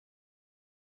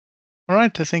All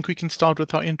right, I think we can start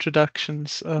with our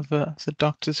introductions of the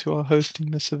doctors who are hosting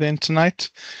this event tonight.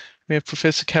 We have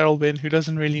Professor Carol Benn, who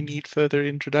doesn't really need further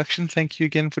introduction. Thank you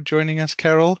again for joining us,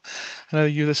 Carol. I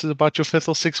know this is about your fifth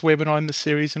or sixth webinar in the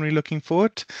series, and we're looking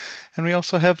forward. And we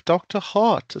also have Dr.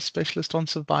 Hart, a specialist on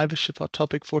survivorship, our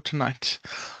topic for tonight.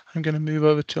 I'm going to move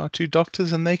over to our two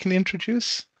doctors, and they can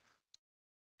introduce.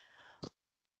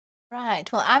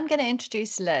 Right. Well, I'm going to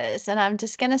introduce Liz, and I'm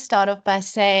just going to start off by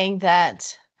saying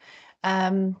that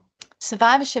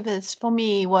survivorship is, for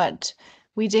me, what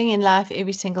we're doing in life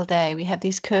every single day. We have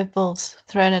these curveballs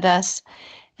thrown at us,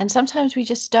 and sometimes we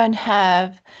just don't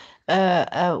have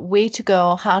a way to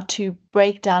go, how to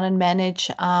break down and manage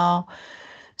our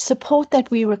support that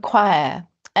we require.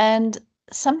 And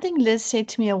something Liz said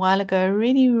to me a while ago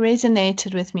really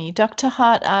resonated with me. Dr.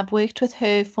 Hart, I've worked with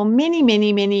her for many,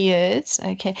 many, many years.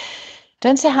 Okay.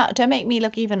 Don't make me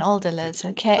look even older, Liz.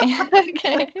 Okay.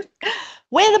 Okay.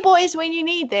 Where are the boys when you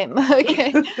need them?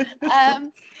 Okay.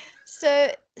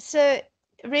 So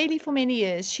really for many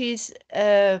years, she's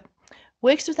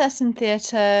works with us in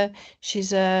theatre.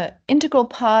 She's a integral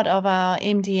part of our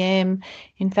MDM.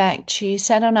 In fact, she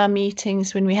sat on our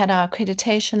meetings when we had our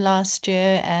accreditation last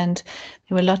year, and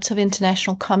there were lots of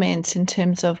international comments in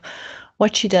terms of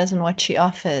what she does and what she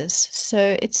offers.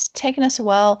 So it's taken us a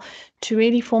while to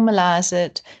really formalize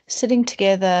it, sitting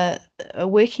together,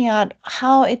 working out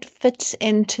how it fits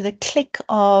into the click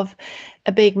of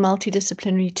a big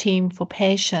multidisciplinary team for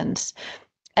patients.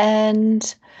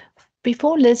 And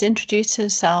before Liz introduced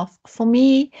herself, for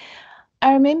me,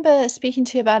 I remember speaking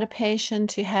to you about a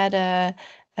patient who had a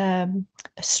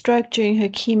stroke during her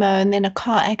chemo and then a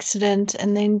car accident,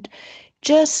 and then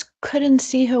just couldn't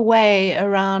see her way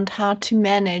around how to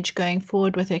manage going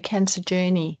forward with her cancer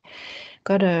journey.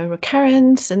 Got a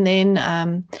recurrence, and then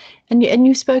and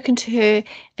you've spoken to her,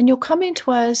 and your comment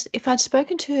was, if I'd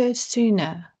spoken to her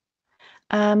sooner,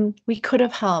 we could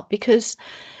have helped, because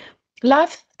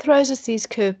life throws us these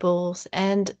curveballs,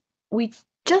 and we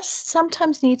just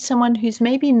sometimes need someone who's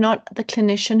maybe not the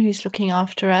clinician who's looking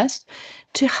after us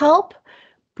to help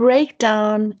break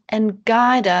down and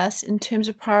guide us in terms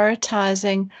of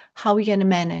prioritizing how we're going to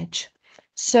manage.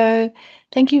 So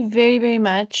thank you very, very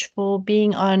much for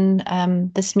being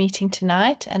on this meeting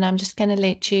tonight. And I'm just going to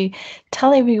let you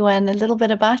tell everyone a little bit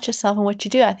about yourself and what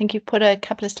you do. I think you put a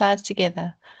couple of slides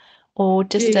together. Or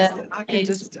just yes, I can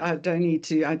just, I don't need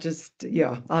to, I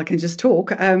can just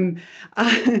talk.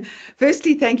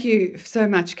 Firstly, thank you so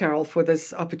much, Carol, for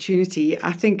this opportunity.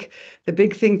 I think the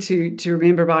big thing to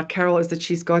remember about Carol is that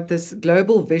she's got this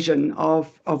global vision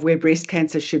of where breast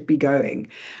cancer should be going.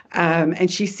 And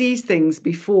she sees things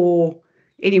before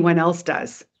anyone else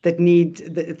does, the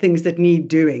things that need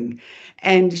doing.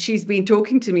 And she's been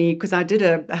talking to me because I did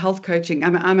a health coaching.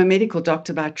 I'm a medical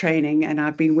doctor by training, and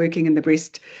I've been working in the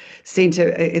breast center,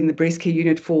 in the breast care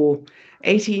unit for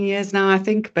 18 years now, I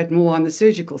think, but more on the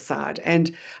surgical side.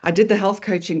 And I did the health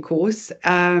coaching course.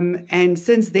 And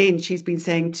since then, she's been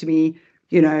saying to me,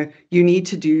 you need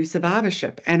to do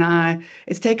survivorship. And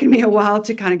it's taken me a while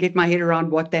to kind of get my head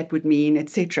around what that would mean,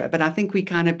 etc. But I think we're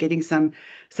kind of getting some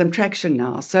traction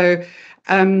now. So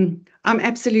I'm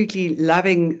absolutely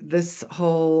loving this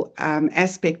whole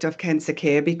aspect of cancer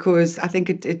care, because I think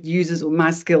it uses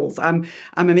my skills. I'm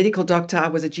a medical doctor. I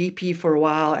was a GP for a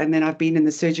while, and then I've been in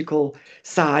the surgical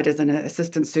side as an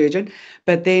assistant surgeon.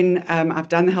 But then I've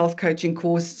done the health coaching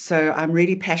course, so I'm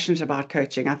really passionate about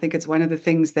coaching. I think it's one of the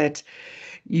things that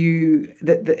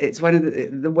it's one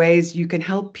of the ways you can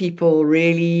help people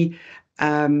really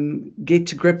get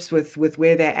to grips with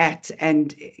where they're at,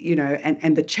 and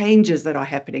and the changes that are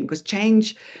happening, because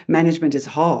change management is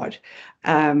hard,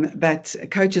 but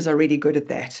coaches are really good at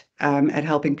that, at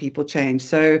helping people change.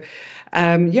 So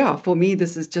for me,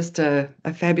 this is just a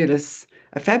fabulous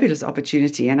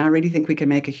opportunity, and I really think we can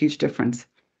make a huge difference.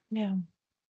 Yeah.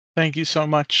 Thank you so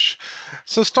much.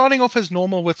 So starting off as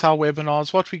normal with our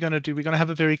webinars, what we're going to do, we're going to have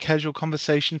a very casual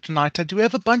conversation tonight. I do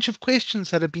have a bunch of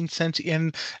questions that have been sent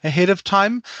in ahead of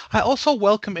time. I also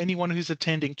welcome anyone who's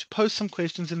attending to post some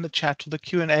questions in the chat or the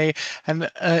Q&A, and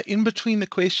in between the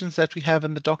questions that we have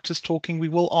and the doctors talking, we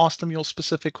will ask them your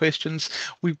specific questions.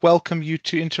 We welcome you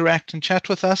to interact and chat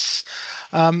with us.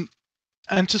 And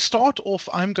to start off,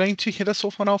 I'm going to hit us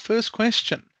off on our first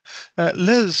question.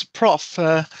 Liz, Prof,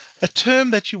 a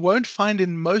term that you won't find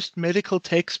in most medical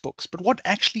textbooks, but what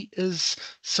actually is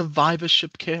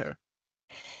survivorship care?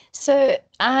 So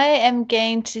I am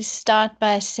going to start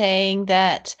by saying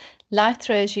that life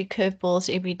throws you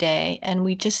curveballs every day, and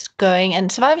we just going,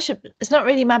 and survivorship is not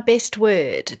really my best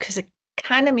word, because it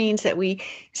kind of means that we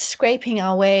scraping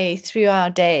our way through our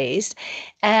days.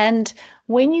 And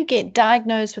when you get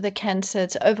diagnosed with a cancer,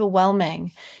 it's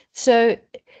overwhelming. So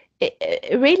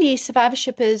really,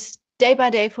 survivorship is day by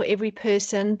day for every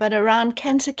person, but around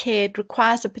cancer care, it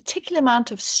requires a particular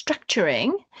amount of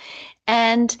structuring,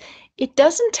 and it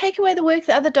doesn't take away the work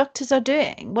that other doctors are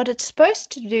doing. What it's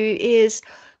supposed to do is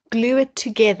glue it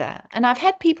together. And I've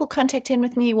had people contact in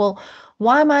with me, well,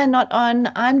 why am I not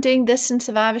on? I'm doing this in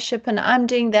survivorship and I'm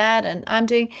doing that and I'm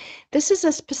doing this. Is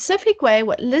a specific way.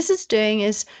 What Liz is doing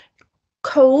is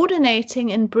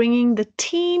coordinating and bringing the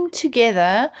team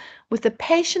together with the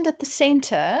patient at the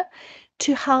center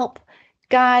to help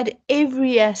guide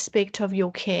every aspect of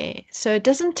your care. So it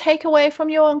doesn't take away from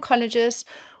your oncologist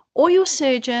or your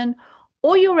surgeon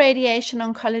or your radiation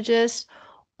oncologist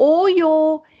or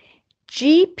your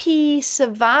GP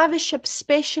survivorship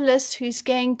specialist who's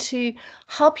going to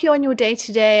help you on your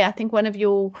day-to-day. I think one of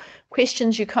your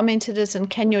questions you commented is, and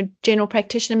can your general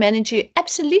practitioner manage you?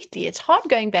 Absolutely. It's hard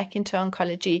going back into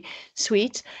oncology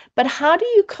suite, but how do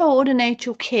you coordinate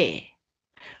your care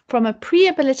from a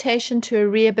prehabilitation to a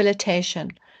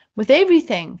rehabilitation with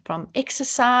everything from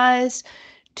exercise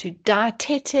to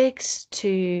dietetics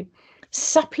to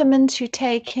supplements you're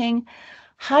taking?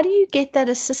 How do you get that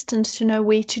assistance to know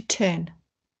where to turn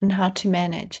and how to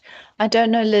manage? I don't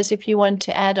know, Liz, if you want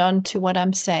to add on to what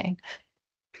I'm saying.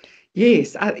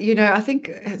 Yes, I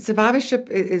think survivorship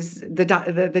is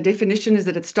the definition is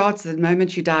that it starts the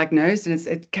moment you diagnose and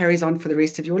it carries on for the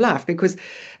rest of your life, because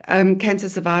cancer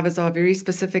survivors are a very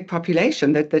specific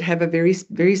population that have a very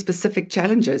specific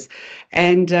challenges,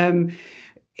 and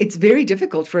it's very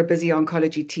difficult for a busy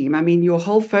oncology team. I mean, your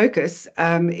whole focus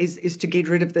is to get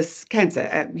rid of this cancer,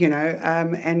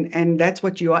 and that's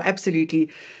what you are absolutely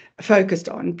focused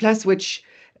on. Plus, which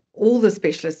all the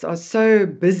specialists are so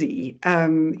busy,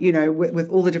 with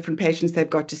all the different patients they've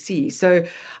got to see. So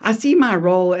I see my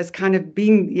role as kind of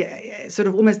being sort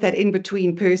of almost that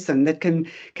in-between person that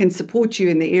can support you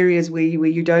in the areas where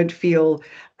you don't feel,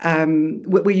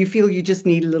 where you feel you just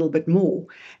need a little bit more.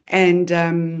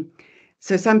 And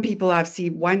so some people I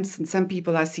see once and some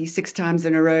people I see 6 times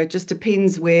in a row. It just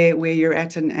depends where you're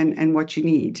at and what you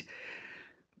need.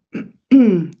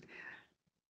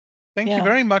 Thank you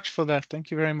very much for that.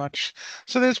 Thank you very much.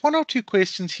 So there's 1 or 2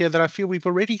 questions here that I feel we've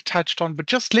already touched on, but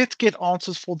just let's get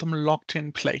answers for them locked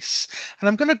in place. And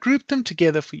I'm going to group them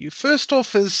together for you. First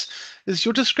off is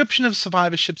your description of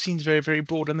survivorship seems very, very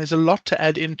broad, and there's a lot to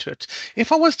add into it.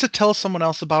 If I was to tell someone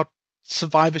else about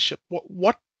survivorship,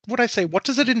 what would I say? What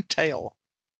does it entail?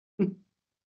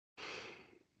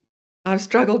 I've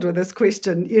struggled with this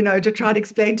question, to try to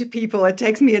explain to people. It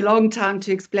takes me a long time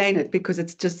to explain it because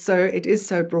it is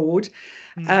so broad.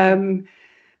 And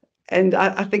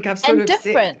I think I've sort of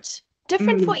different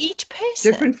for each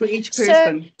person. Different for each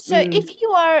person. So if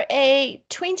you are a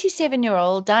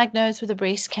 27-year-old diagnosed with a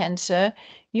breast cancer,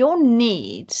 your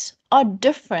needs are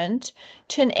different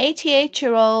to an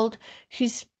 88-year-old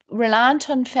who's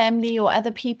reliant on family or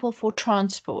other people for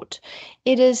transport.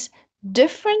 It is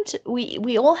different.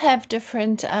 We all have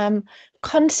different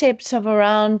concepts of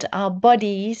around our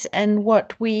bodies and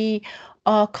what we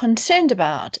are concerned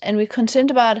about, and we're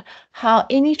concerned about how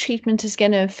any treatment is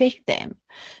going to affect them.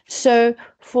 So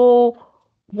for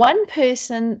one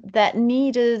person, that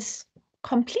need is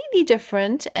completely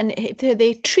different, and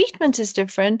their treatment is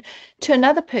different to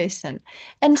another person.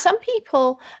 And some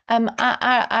people,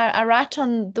 I write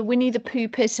on the Winnie the Pooh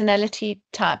personality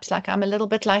types, like I'm a little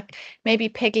bit like maybe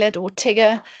Piglet or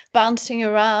Tigger bouncing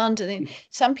around. And then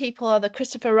some people are the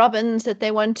Christopher Robins, that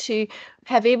they want to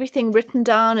have everything written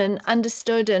down and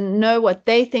understood and know what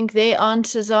they think their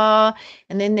answers are.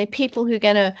 And then there are people who are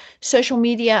going to social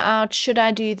media out, should I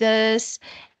do this?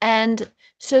 And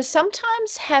so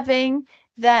sometimes having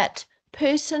that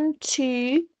person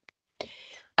to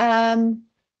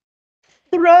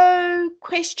throw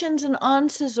questions and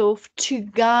answers off to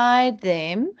guide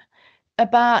them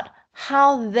about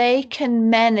how they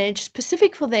can manage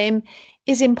specific for them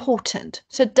is important.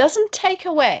 So it doesn't take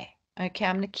away. Okay,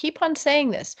 I'm going to keep on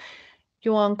saying this.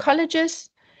 Your oncologist,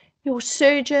 your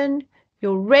surgeon,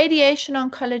 your radiation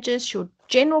oncologist, your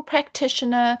general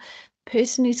practitioner,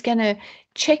 person who's going to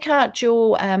check out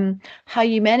your how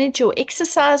you manage your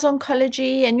exercise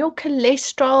oncology and your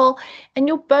cholesterol and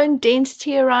your bone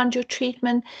density around your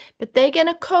treatment, but they're going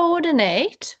to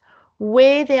coordinate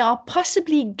where there are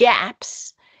possibly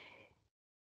gaps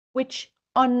which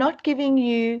are not giving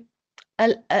you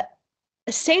a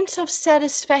sense of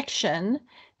satisfaction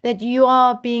that you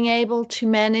are being able to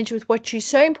manage with what you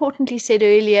so importantly said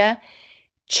earlier,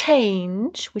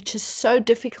 change, which is so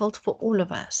difficult for all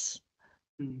of us.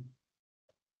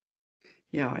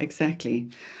 Yeah, exactly.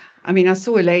 I mean, I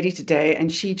saw a lady today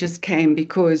and she just came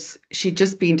because she'd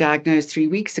just been diagnosed 3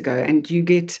 weeks ago. And you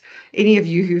get, any of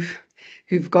you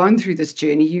who've gone through this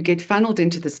journey, you get funneled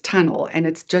into this tunnel and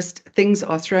it's just things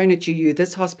are thrown at you,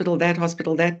 this hospital,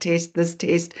 that test, this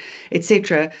test,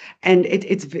 etc. And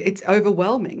it's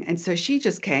overwhelming. And so she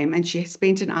just came and she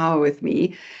spent an hour with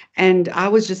me, and I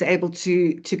was just able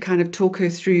to kind of talk her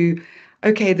through,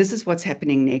 okay, this is what's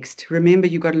happening next. Remember,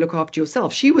 you've got to look after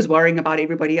yourself. She was worrying about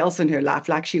everybody else in her life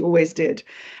like she always did.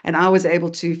 And I was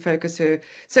able to focus her.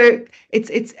 So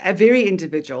it's a very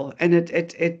individual, and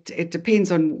it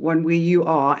depends on where you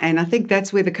are. And I think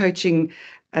that's where the coaching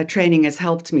training has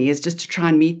helped me, is just to try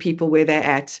and meet people where they're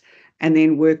at and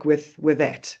then work with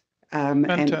that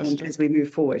and as we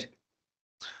move forward.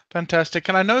 Fantastic.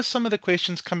 And I know some of the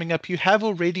questions coming up you have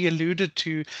already alluded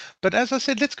to, but as I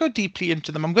said, let's go deeply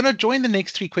into them. I'm going to join the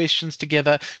next three questions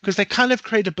together because they kind of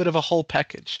create a bit of a whole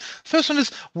package. First one is,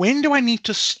 when do I need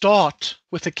to start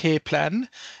with a care plan?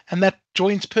 And that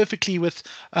joins perfectly with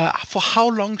for how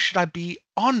long should I be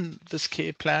on this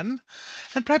care plan?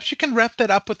 And perhaps you can wrap that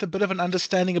up with a bit of an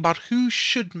understanding about who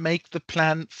should make the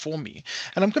plan for me.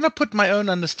 And I'm going to put my own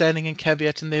understanding and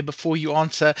caveat in there before you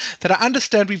answer, that I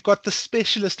understand we've got the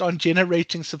specialist on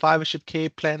generating survivorship care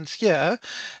plans here,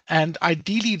 and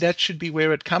ideally that should be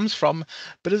where it comes from.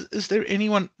 But is there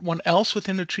anyone else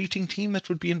within the treating team that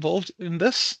would be involved in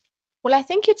this? Well, I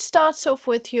think it starts off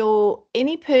with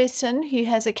any person who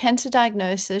has a cancer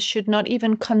diagnosis should not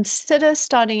even consider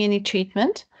starting any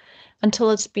treatment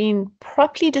until it's been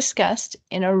properly discussed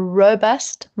in a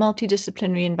robust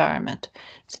multidisciplinary environment.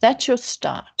 So that's your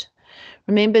start.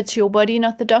 Remember, it's your body,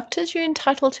 not the doctor's. You're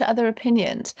entitled to other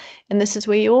opinions. And this is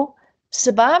where your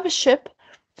survivorship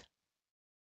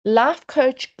life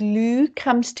coach glue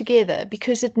comes together,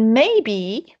 because it may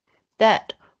be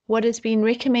that what has been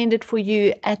recommended for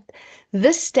you at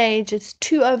this stage is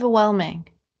too overwhelming.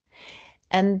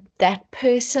 And that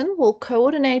person will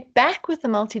coordinate back with the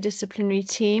multidisciplinary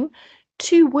team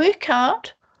to work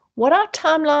out what our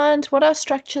timelines, what our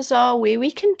structures are, where we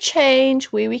can change,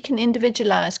 where we can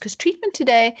individualize. Because treatment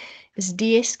today is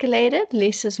de-escalated,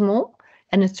 less is more,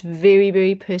 and it's very,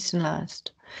 very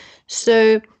personalized.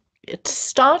 So it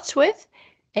starts with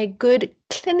a good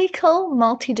clinical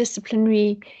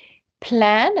multidisciplinary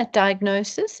plan at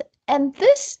diagnosis, and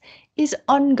this is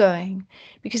ongoing,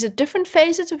 because at different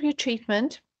phases of your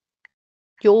treatment,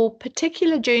 your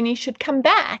particular journey should come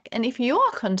back. And if you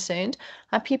are concerned,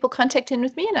 I have people contact in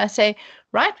with me and I say,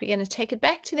 right, we're going to take it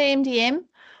back to the MDM,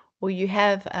 or you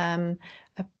have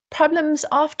problems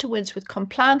afterwards with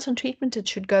compliance on treatment, it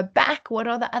should go back. What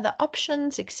are the other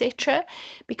options, etc.?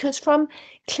 Because from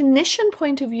clinician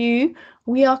point of view,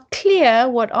 we are clear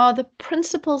what are the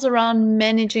principles around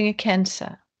managing a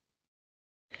cancer.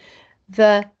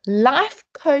 The life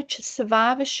coach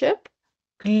survivorship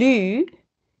glue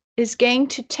is going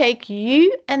to take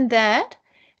you and that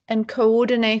and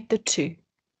coordinate the two.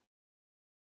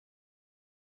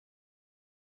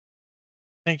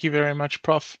 Thank you very much,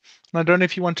 Prof. And I don't know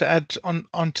if you want to add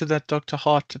onto that, Dr.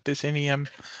 Hart, if there's any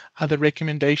other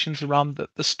recommendations around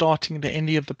the starting, the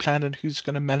ending of the plan, and who's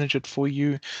going to manage it for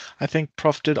you. I think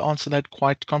Prof did answer that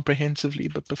quite comprehensively,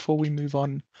 but before we move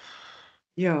on.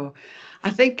 Yeah, I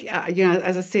think,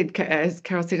 as I said, as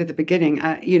Carol said at the beginning,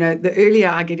 the earlier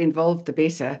I get involved, the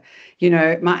better.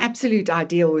 My absolute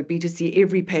ideal would be to see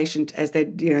every patient as they,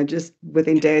 just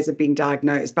within days of being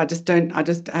diagnosed. But I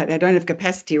don't have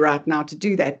capacity right now to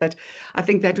do that. But I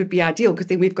think that would be ideal, because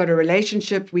then we've got a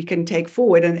relationship we can take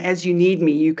forward. And as you need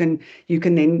me, you can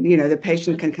then, the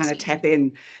patient can kind of tap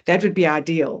in. That would be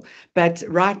ideal. But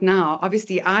right now,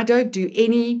 obviously, I don't do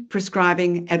any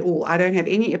prescribing at all. I don't have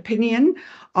any opinion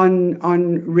on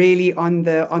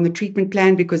the treatment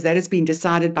plan, because that has been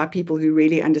decided by people who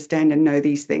really understand and know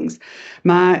these things.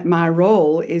 My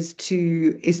role is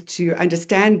to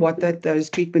understand what those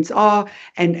treatments are,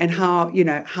 and how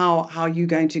you're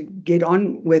going to get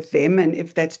on with them, and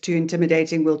if that's too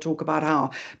intimidating, we'll talk about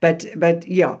how. But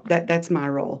yeah, that's my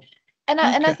role. And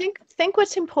I think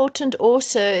what's important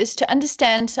also is to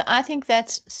understand. So I think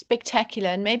that's spectacular.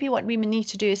 And maybe what we need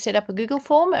to do is set up a Google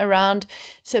form around,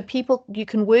 so people, you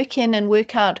can work in and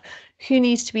work out who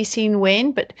needs to be seen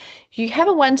when. But you have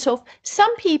a once-off.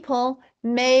 Some people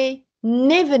may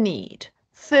never need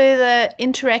further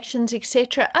interactions,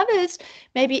 etc. Others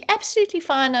may be absolutely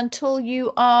fine until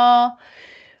you are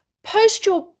post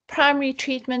your primary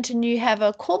treatment and you have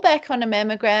a callback on a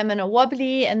mammogram and a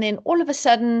wobbly, and then all of a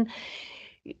sudden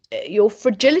your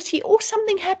fragility or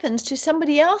something happens to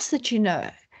somebody else that you know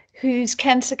whose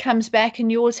cancer comes back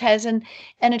and yours hasn't,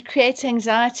 and it creates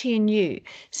anxiety in you.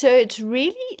 So it's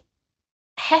really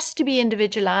has to be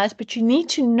individualized, but you need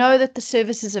to know that the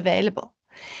service is available.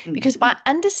 Because by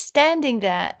understanding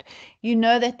that, you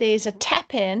know that there's a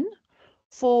tap in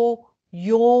for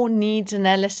your needs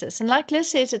analysis. And like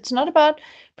Liz says, it's not about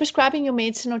prescribing your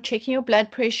medicine or checking your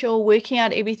blood pressure or working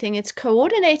out everything. It's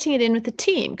coordinating it in with the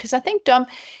team. Because I think, Dom,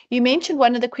 you mentioned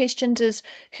one of the questions is,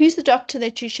 who's the doctor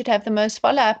that you should have the most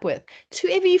follow-up with? It's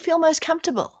whoever you feel most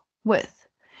comfortable with.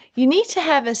 You need to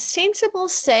have a sensible,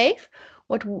 safe.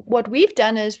 What we've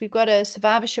done is we've got a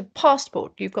survivorship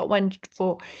passport. You've got one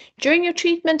for during your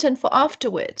treatment and for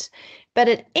afterwards. But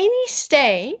at any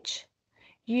stage,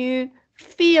 you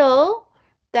feel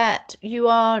that you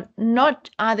are not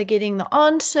either getting the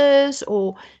answers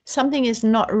or something is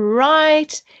not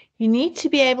right, you need to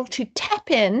be able to tap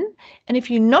in. And if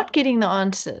you're not getting the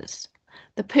answers,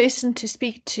 the person to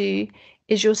speak to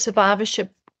is your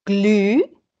survivorship glue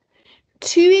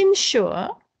to ensure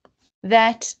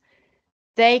that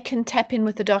they can tap in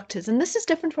with the doctors. And this is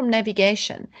different from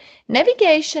navigation.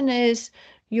 Navigation is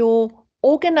your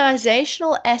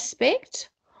organizational aspect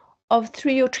of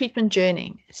through your treatment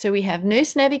journey. So we have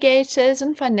nurse navigators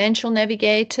and financial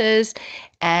navigators,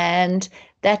 and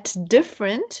that's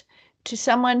different to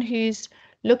someone who's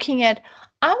looking at,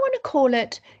 I want to call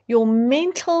it your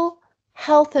mental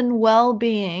health and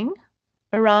well-being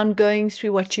around going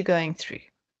through what you're going through.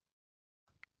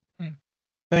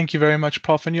 Thank you very much,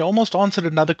 Prof. And you almost answered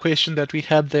another question that we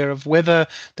had there of whether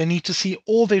they need to see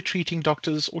all their treating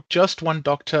doctors or just one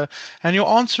doctor. And your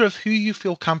answer of who you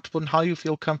feel comfortable and how you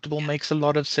feel comfortable makes a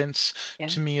lot of sense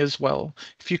to me as well.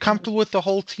 If you're comfortable with the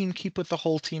whole team, keep with the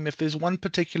whole team. If there's one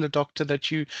particular doctor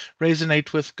that you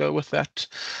resonate with, go with that.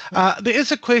 There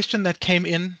is a question that came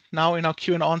in now in our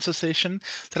Q and answer session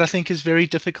that I think is very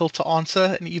difficult to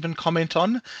answer and even comment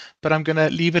on, but I'm going to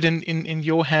leave it in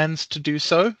your hands to do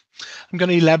so. I'm going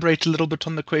to elaborate a little bit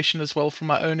on the question as well from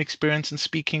my own experience in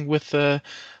speaking with the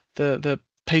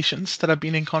patients that I've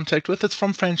been in contact with. It's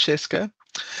from Francesca,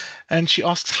 and she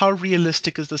asks, how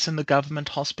realistic is this in the government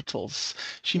hospitals?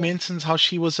 She mentions how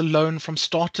she was alone from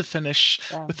start to finish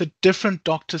with a different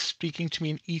doctor speaking to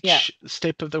me in each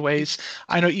step of the ways.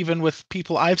 I know even with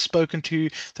people I've spoken to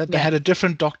that they had a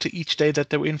different doctor each day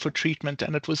that they were in for treatment,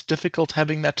 and it was difficult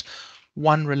having that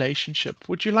one relationship.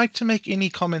 Would you like to make any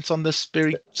comments on this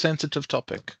very sensitive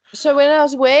topic? So when I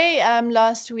was away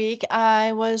last week,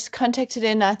 I was contacted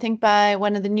in, I think, by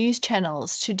one of the news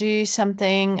channels to do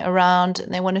something around,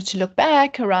 and they wanted to look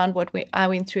back around what I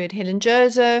went through at Helen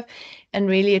Joseph, and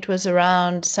really it was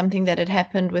around something that had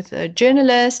happened with a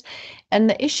journalist, and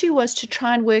the issue was to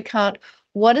try and work out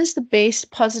what is the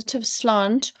best positive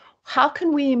slant, how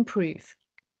can we improve?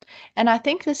 And I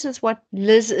think this is what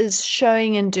Liz is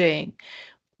showing and doing.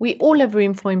 We all have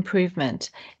room for improvement.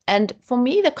 And for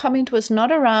me, the comment was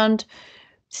not around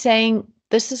saying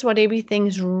this is what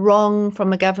everything's wrong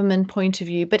from a government point of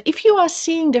view. But if you are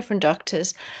seeing different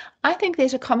doctors, I think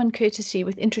there's a common courtesy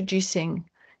with introducing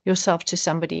yourself to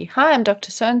somebody. Hi, I'm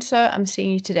Dr. So-and-so. I'm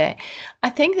seeing you today. I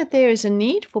think that there is a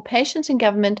need for patients in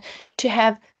government to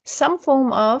have some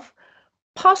form of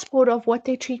passport of what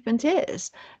their treatment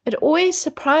is. It always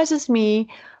surprises me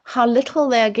how little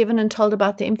they are given and told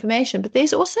about the information, but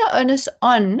there's also onus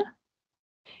on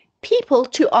people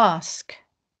to ask.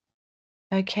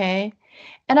 Okay.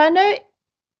 And I know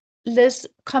Liz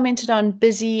commented on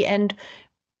busy in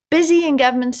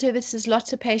government services,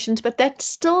 lots of patients, but that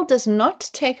still does not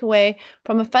take away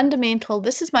from a fundamental,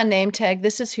 this is my name tag,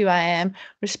 this is who I am,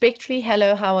 respectfully,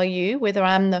 hello, how are you? Whether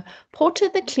I'm the porter,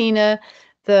 the cleaner,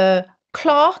 the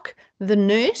clerk, the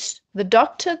nurse, the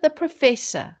doctor, the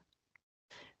professor.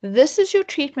 This is your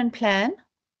treatment plan.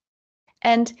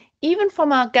 And even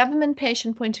from our government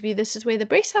patient point of view, this is where the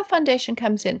Breast Health Foundation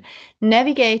comes in.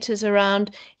 Navigators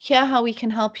around here, how we can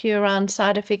help you around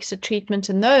side effects of treatment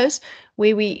and those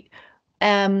where we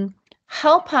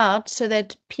help out so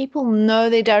that people know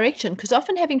their direction. Because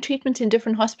often having treatment in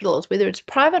different hospitals, whether it's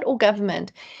private or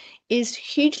government, is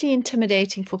hugely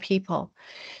intimidating for people.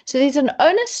 So there's an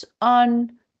onus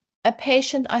on a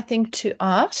patient, I think, to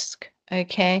ask,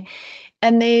 okay?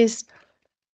 And there's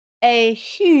a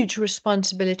huge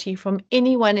responsibility from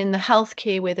anyone in the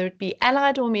healthcare, whether it be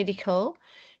allied or medical,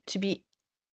 to be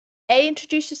A,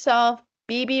 introduce yourself,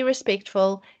 B, be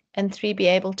respectful, and 3, be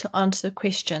able to answer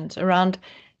questions around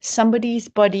somebody's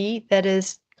body that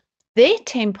is their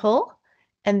temple,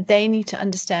 and they need to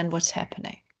understand what's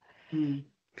happening.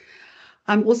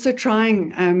 I'm also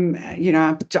trying,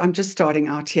 I'm just starting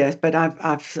out here, but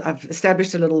I've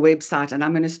established a little website, and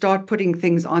I'm going to start putting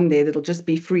things on there that'll just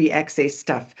be free access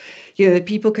stuff, that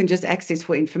people can just access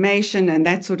for information and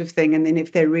that sort of thing. And then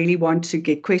if they really want to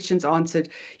get questions answered,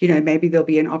 maybe there'll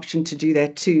be an option to do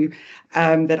that too.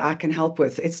 that I can help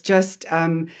with. It's just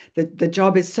the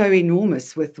job is so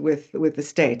enormous with the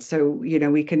state. So,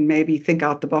 we can maybe think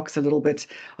out the box a little bit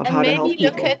of And how to help maybe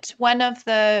look people. at one of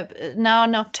the now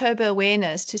in October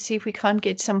awareness to see if we can't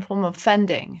get some form of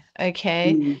funding,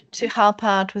 okay, to help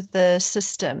out with the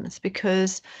systems.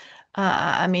 Because,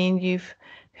 I mean, you've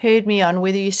heard me on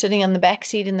whether you're sitting on the back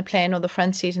seat in the plane or the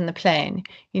front seat in the plane.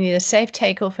 You need a safe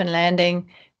takeoff and landing,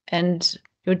 and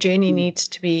your journey needs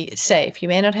to be safe. You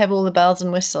may not have all the bells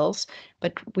and whistles,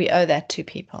 but we owe that to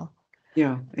people.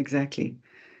 Yeah, exactly.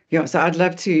 Yeah, so I'd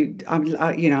love to,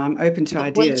 I'm open to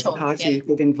ideas of how to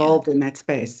get involved in that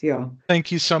space. Yeah.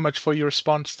 Thank you so much for your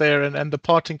response there. And the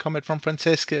parting comment from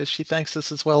Francesca, as she thanks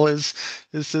us as well, is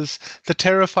the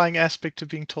terrifying aspect of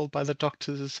being told by the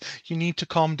doctors is you need to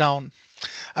calm down.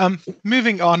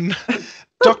 Moving on.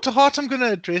 Dr. Hart, I'm going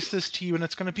to address this to you, and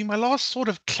it's going to be my last sort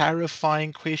of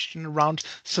clarifying question around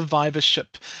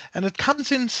survivorship. And it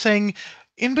comes in saying,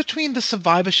 in between the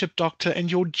survivorship doctor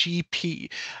and your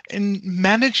GP, in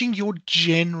managing your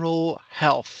general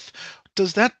health,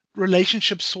 does that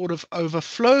relationship sort of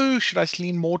overflow? Should I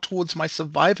lean more towards my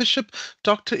survivorship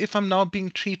doctor if I'm now being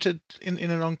treated in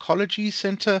an oncology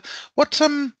center? What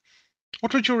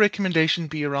would your recommendation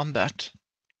be around that?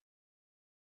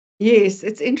 Yes,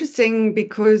 it's interesting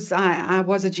because I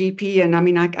was a GP, and I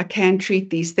mean I can treat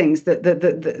these things.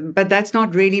 But that's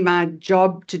not really my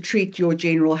job to treat your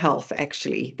general health.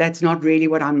 Actually, that's not really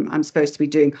what I'm supposed to be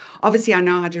doing. Obviously, I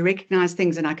know how to recognize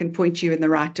things, and I can point you in the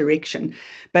right direction.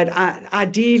 But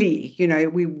ideally,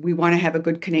 we want to have a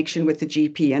good connection with the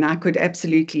GP, and I could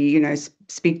absolutely,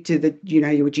 speak to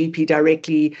your GP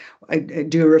directly,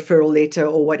 do a referral letter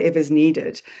or whatever's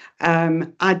needed.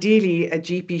 Ideally, a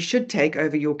GP should take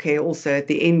over your care also at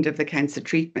the end of the cancer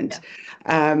treatment.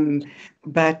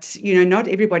 But, not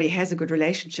everybody has a good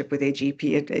relationship with their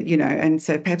GP, and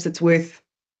so perhaps it's worth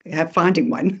finding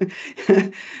one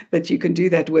that you can do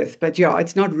that with. But yeah,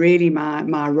 it's not really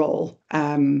my role.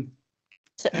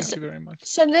 Thank you very much.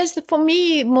 So Liz, for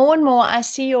me, more and more, I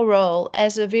see your role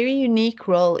as a very unique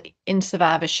role in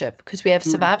survivorship, because we have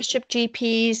survivorship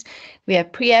GPs, we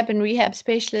have pre-ab and rehab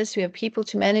specialists, we have people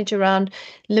to manage around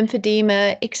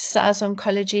lymphedema, exercise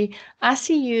oncology. I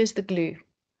see you as the glue.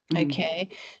 Okay.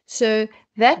 So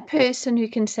that person who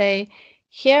can say,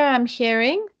 here I'm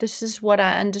hearing, this is what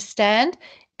I understand,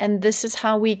 and this is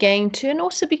how we're going to, and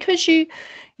also because you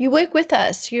work with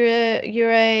us, you're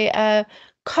a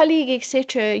colleague,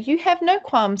 etc., you have no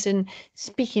qualms in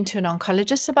speaking to an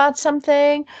oncologist about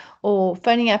something or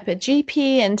phoning up a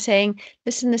GP and saying,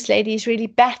 listen, this lady is really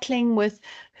battling with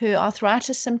her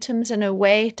arthritis symptoms and her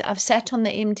weight. I've sat on the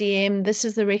MDM. This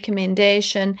is the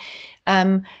recommendation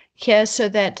here, so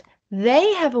that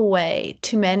they have a way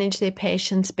to manage their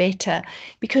patients better,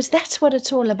 because that's what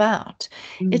it's all about.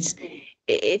 It's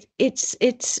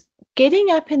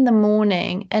getting up in the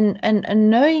morning and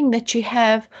knowing that you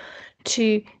have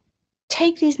to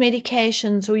take these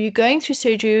medications, or you're going through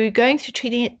surgery, or you're going through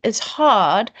treating it. It's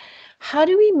hard. How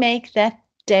do we make that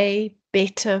day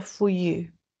better for you?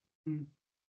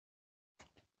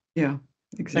 Yeah,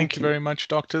 exactly. Thank you very much,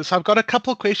 doctors. I've got a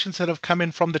couple of questions that have come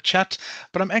in from the chat,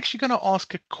 but I'm actually going to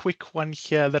ask a quick one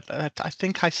here that I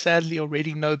think I sadly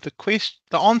already know the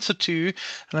answer to, and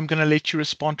I'm going to let you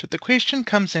respond to it. The question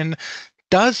comes in,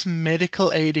 does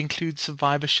medical aid include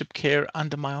survivorship care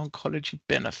under my oncology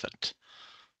benefit?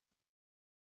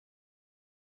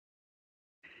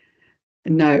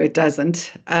 No, it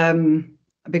doesn't.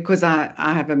 Because I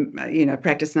have a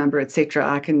practice number, etc.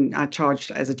 I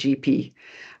charge as a GP,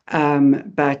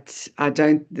 but I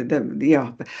don't.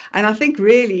 And I think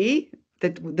really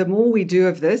that the more we do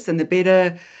of this, and the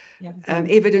better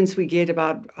evidence we get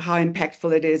about how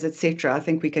impactful it is, etc., I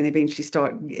think we can eventually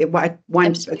start. At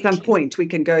some point, we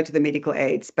can go to the medical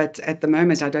aids, but at the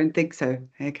moment, I don't think so.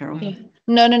 Hey, Carol. Yeah.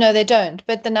 No, they don't.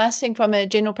 But the nice thing from a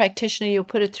general practitioner, you'll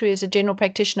put it through as a general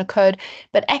practitioner code,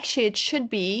 but actually it should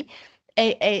be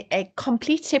a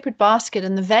complete separate basket.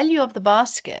 And the value of the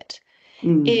basket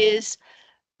is,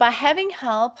 by having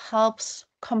help helps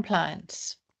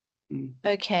compliance.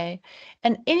 Okay.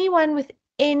 And anyone with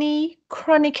any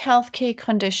chronic healthcare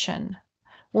condition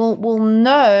will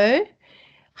know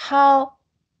how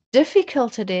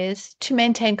difficult it is to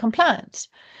maintain compliance,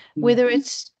 whether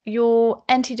it's your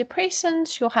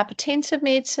antidepressants, your hypertensive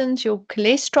medicines, your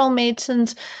cholesterol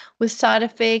medicines with side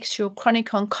effects, your chronic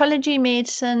oncology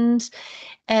medicines,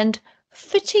 and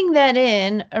fitting that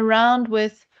in around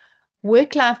with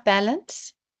work-life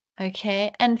balance,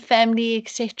 okay, and family,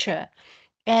 etc.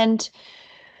 And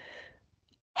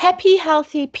happy,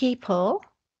 healthy people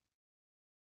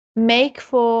make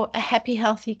for a happy,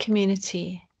 healthy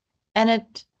community. And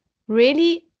it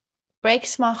really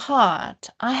breaks my heart.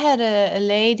 I had a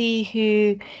lady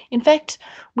who, in fact,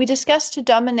 we discussed to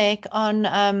Dominic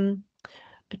on,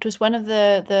 it was one of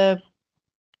the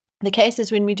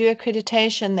cases when we do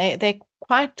accreditation, they're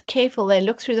quite careful. They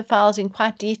look through the files in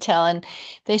quite detail, and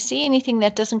they see anything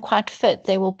that doesn't quite fit,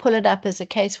 they will pull it up as a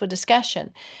case for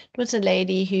discussion. It was a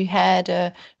lady who had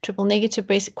a triple negative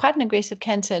breast, quite an aggressive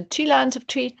cancer, 2 lines of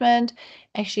treatment,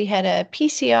 actually had a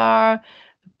PCR,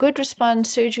 good response,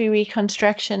 surgery,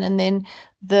 reconstruction, and then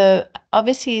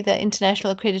obviously the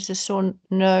international accreditors saw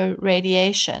no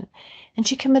radiation, and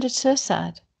she committed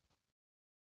suicide.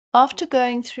 After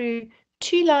going through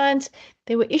 2 lines,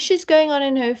 there were issues going on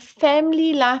in her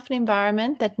family life and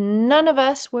environment that none of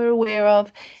us were aware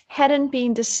of, hadn't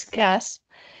been discussed,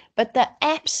 but the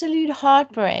absolute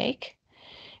heartbreak,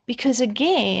 because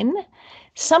again,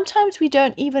 sometimes we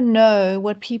don't even know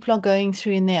what people are going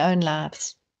through in their own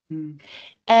lives.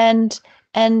 And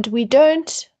we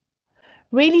don't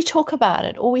really talk about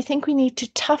it, or we think we need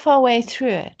to tough our way through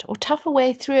it, or tough our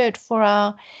way through it for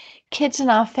our kids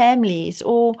and our families,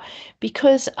 or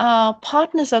because our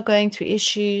partners are going through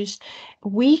issues,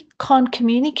 we can't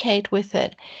communicate with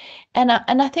it. And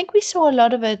I think we saw a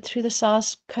lot of it through the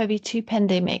SARS-CoV-2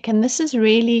 pandemic. And this is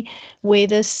really where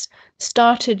this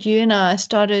started. You and I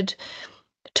started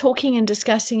talking and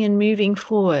discussing and moving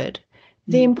forward.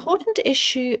 The important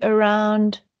issue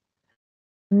around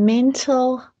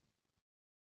mental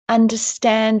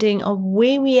understanding of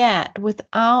where we're at with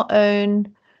our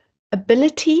own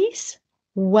abilities,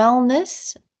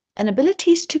 wellness, and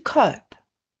abilities to cope.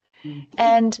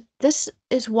 And this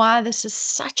is why this is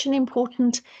such an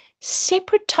important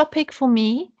separate topic for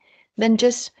me than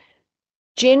just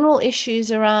general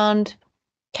issues around,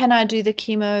 can I do the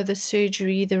chemo, the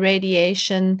surgery, the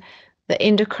radiation, the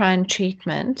endocrine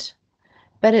treatment?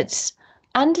 But it's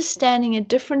understanding a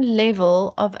different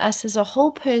level of us as a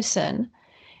whole person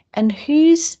and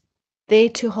who's there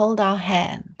to hold our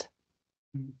hand.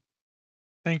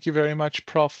 Thank you very much,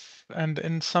 Prof. And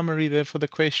in summary there for the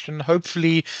question,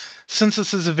 hopefully, since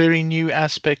this is a very new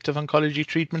aspect of oncology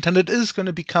treatment, and it is going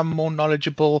to become more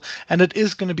knowledgeable, and it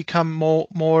is going to become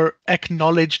more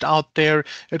acknowledged out there,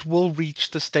 it will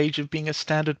reach the stage of being a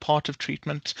standard part of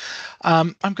treatment.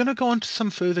 I'm going to go on to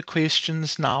some further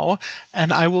questions now,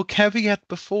 and I will caveat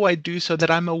before I do so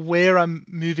that I'm aware I'm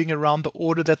moving around the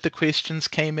order that the questions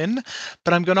came in,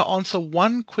 but I'm going to answer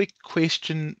one quick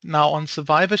question now on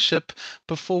survivorship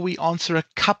before we answer a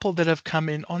couple that have come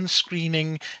in on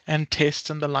screening and tests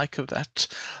and the like of that.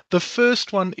 The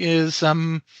first one is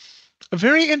a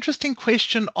very interesting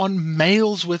question on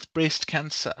males with breast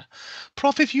cancer.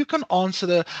 Prof, if you can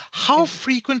answer how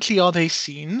frequently are they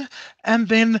seen? And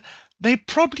then they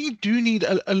probably do need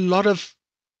a lot of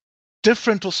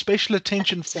different or special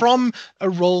attention from a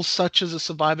role such as a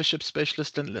survivorship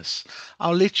specialist in LIS.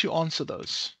 I'll let you answer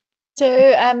those. So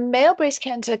male breast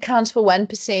cancer accounts for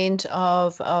 1%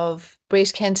 of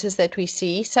breast cancers that we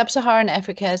see. Sub-Saharan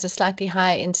Africa has a slightly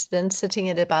higher incidence, sitting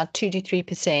at about 2 to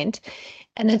 3%.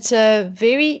 And it's a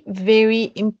very,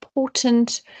 very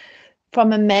important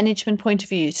from a management point of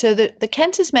view. So the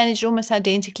cancer is managed almost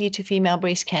identically to female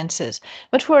breast cancers.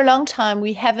 But for a long time,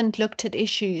 we haven't looked at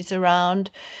issues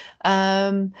around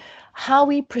how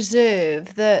we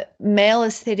preserve the male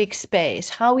aesthetic space,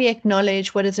 how we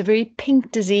acknowledge what is a very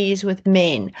pink disease with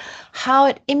men, how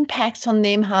it impacts on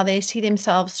them, how they see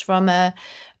themselves from a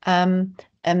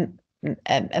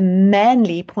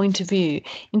manly point of view.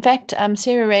 In fact,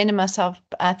 Sarah Rain and myself,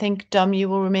 I think, Dom, you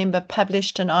will remember,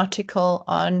 published an article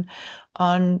on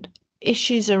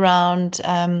issues around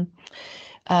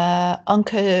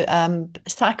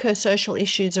psychosocial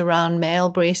issues around male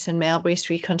breast and male breast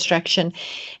reconstruction.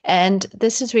 And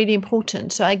this is really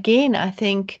important. So again, I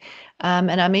think,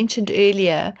 and I mentioned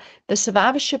earlier, the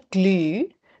survivorship glue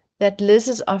that Liz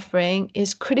is offering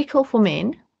is critical for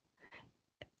men,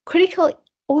 critical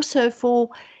also for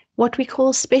what we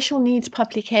call special needs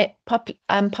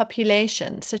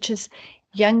populations, such as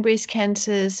young breast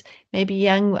cancers, maybe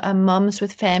young moms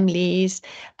with families,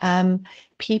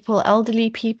 people, elderly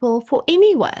people, for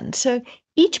anyone. So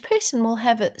each person will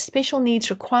have a special needs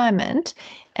requirement,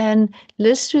 and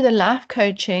Liz, through the life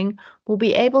coaching, will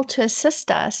be able to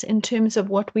assist us in terms of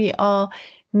what we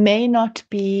may not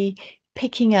be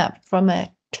picking up from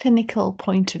a clinical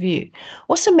point of view.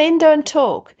 Also, men don't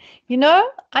talk.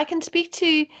 I can speak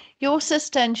to your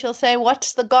sister and she'll say,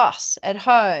 what's the goss at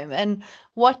home? And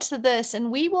what's this?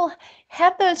 And we will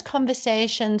have those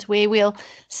conversations where we'll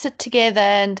sit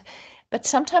together but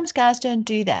sometimes guys don't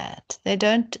do that. They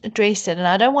don't address it. And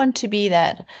I don't want to be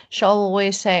that. She'll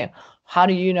always say, how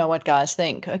do you know what guys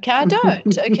think? Okay, I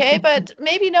don't. Okay, but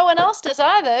maybe no one else does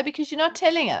either because you're not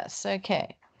telling us.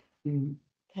 Okay.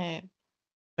 Okay.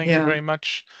 Thank you very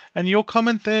much. And your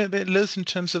comment there, Liz, in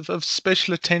terms of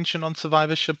special attention on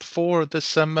survivorship for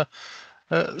this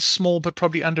small but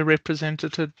probably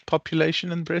underrepresented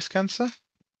population in breast cancer?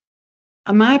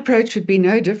 My approach would be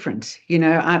no different.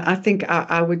 I think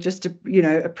I would just,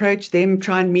 approach them,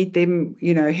 try and meet them,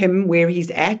 him where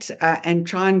he's at, and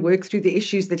try and work through the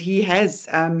issues that he has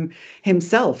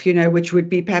himself, which would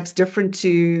be perhaps different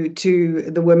to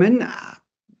the women.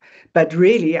 But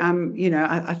really,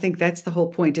 I think that's the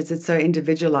whole point, is it's so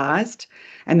individualized.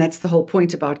 And that's the whole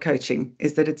point about coaching,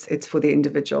 is that it's for the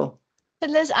individual. But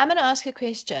Liz, I'm going to ask a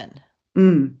question.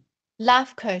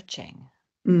 Life coaching.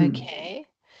 Okay.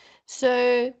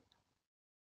 So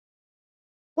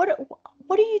what are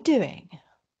you doing?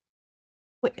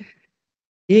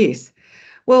 Yes.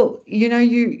 Well,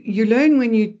 you learn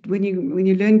when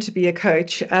you learn to be a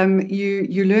coach,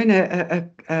 you learn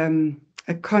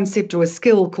a concept or a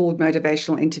skill called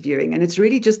motivational interviewing, and it's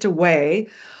really just a way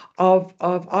of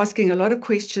asking a lot of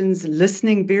questions,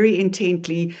 listening very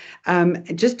intently,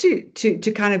 just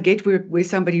to kind of get where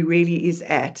somebody really is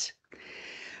at.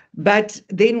 But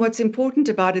then what's important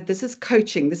about it, this is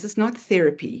coaching, this is not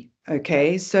therapy.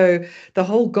 Okay, so the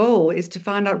whole goal is to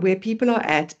find out where people are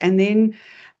at, and then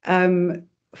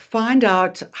find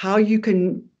out how you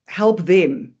can help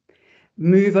them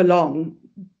move along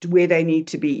to where they need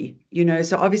to be.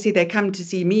 So obviously they come to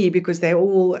see me because they're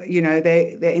all,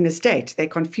 they're in a state, they're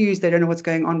confused, they don't know what's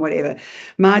going on, whatever.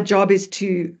 My job is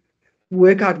to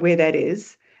work out where that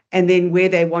is and then where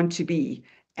they want to be,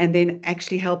 and then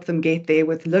actually help them get there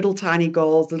with little tiny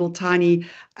goals, little tiny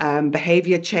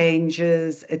behavior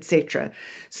changes, etc.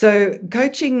 So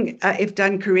coaching, if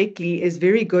done correctly, is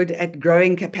very good at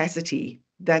growing capacity.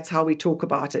 That's how we talk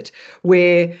about it,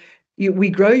 where we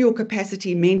grow your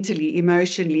capacity mentally,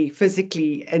 emotionally,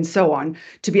 physically, and so on,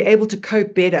 to be able to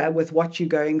cope better with what you're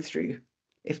going through,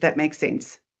 if that makes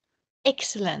sense.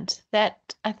 Excellent.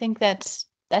 I think that's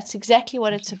exactly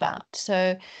what it's about.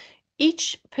 So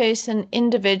each person,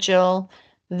 individual,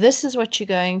 this is what you're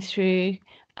going through.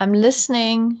 I'm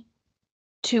listening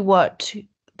to what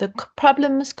the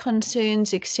problems,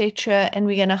 concerns, etc., and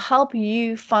we're going to help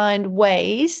you find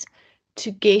ways to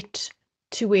get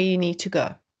to where you need to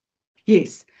go.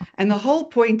 Yes. And the whole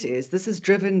point is this is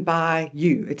driven by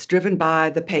you. It's driven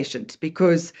by the patient,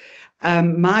 because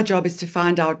my job is to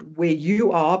find out where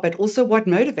you are, but also what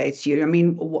motivates you. I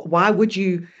mean, why would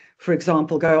you, for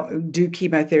example, go do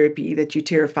chemotherapy that you're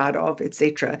terrified of,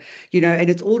 etc.? And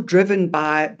it's all driven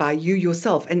by you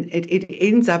yourself. And it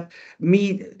ends up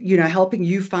me, helping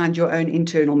you find your own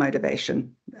internal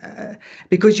motivation,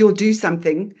 because you'll do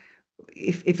something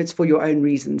if it's for your own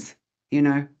reasons.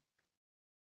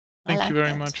 Thank you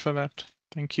very much for that.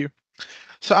 Thank you.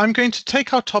 So I'm going to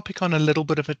take our topic on a little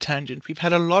bit of a tangent. We've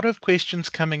had a lot of questions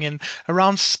coming in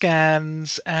around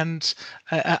scans and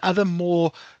other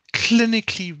more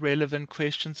clinically relevant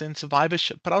questions in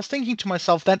survivorship. But I was thinking to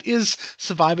myself, that is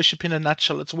survivorship in a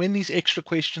nutshell. It's when these extra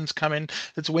questions come in.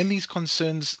 It's when these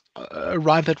concerns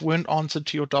arrive that weren't answered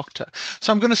to your doctor.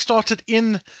 So I'm going to start it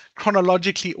in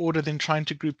chronologically order, then trying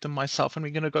to group them myself. And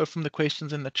we're going to go from the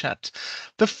questions in the chat.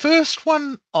 The first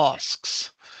one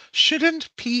asks, shouldn't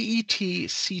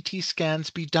PET-CT scans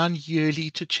be done yearly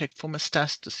to check for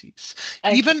metastases?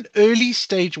 Okay. Even early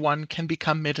stage 1 can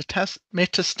become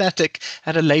metastatic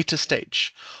at a later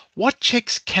stage. What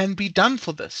checks can be done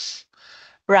for this?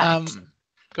 Right.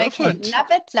 Go for it.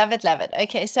 Love it, love it, love it.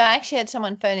 Okay, so I actually had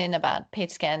someone phone in about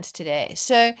PET scans today.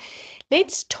 So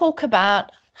let's talk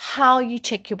about how you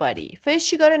check your body.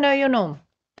 First, you got to know your norm.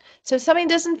 So if something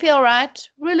doesn't feel right,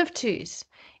 rule of twos.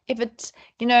 If it's,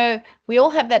 we all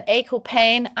have that ache or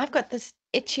pain. I've got this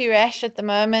itchy rash at the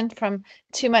moment from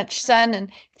too much sun, and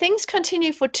things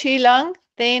continue for too long,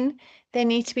 then they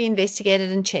need to be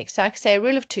investigated and checked. So I can say a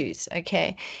rule of twos.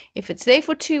 Okay. If it's there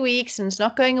for 2 weeks and it's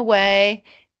not going away,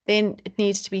 then it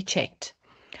needs to be checked.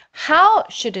 How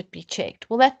should it be checked?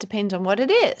 Well, that depends on what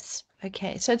it is.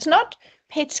 Okay. So it's not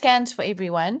PET scans for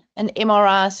everyone and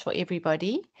MRIs for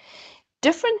everybody.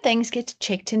 Different things get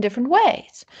checked in different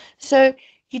ways. So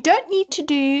you don't need to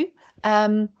do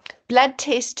blood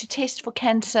tests to test for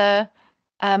cancer,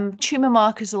 tumor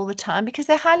markers all the time, because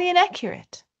they're highly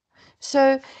inaccurate.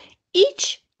 So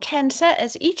each cancer,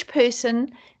 as each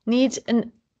person, needs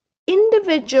an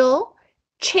individual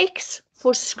checks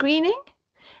for screening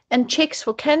and checks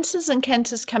for cancers and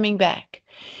cancers coming back.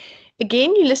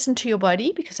 Again, you listen to your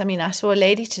body, because I saw a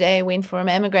lady today who went for a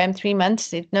mammogram 3 months,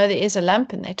 said, no, there is a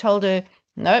lump, and they told her,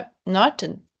 nope, not,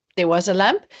 and there was a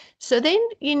lump. So then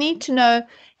you need to know,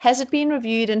 has it been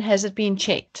reviewed and has it been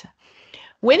checked?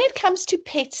 When it comes to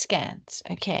PET scans,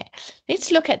 okay,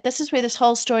 let's look at, this is where this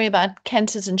whole story about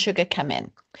cancers and sugar come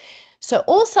in. So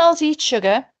all cells eat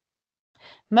sugar.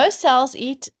 Most cells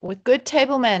eat with good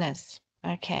table manners,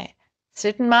 okay,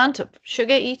 certain amount of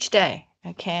sugar each day,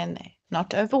 okay, and they're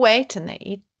not overweight and they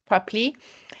eat properly.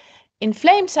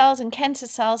 Inflamed cells and cancer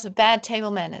cells have bad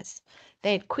table manners.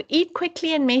 They eat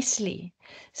quickly and messily.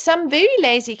 Some very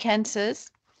lazy cancers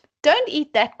don't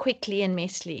eat that quickly and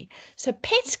messily. So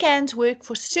PET scans work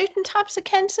for certain types of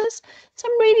cancers.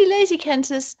 Some really lazy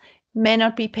cancers may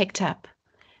not be picked up.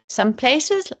 Some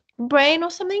places, brain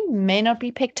or something, may not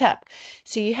be picked up.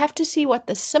 So you have to see what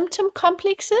the symptom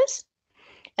complex is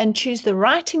and choose the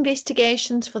right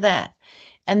investigations for that.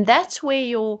 And that's where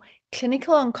your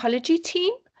clinical oncology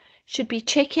team should be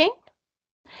checking,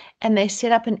 and they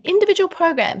set up an individual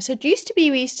program. So it used to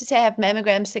be, we used to say have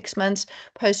mammogram 6 months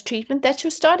post-treatment. That's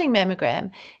your starting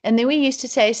mammogram. And then we used to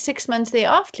say 6 months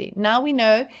thereafter. Now we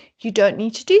know you don't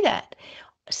need to do that.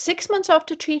 6 months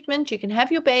after treatment, you can have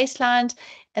your baselines,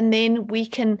 and then we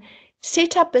can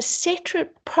set up a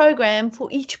separate program for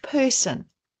each person.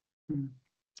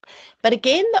 But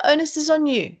again, the onus is on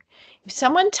you. If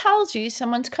someone tells you,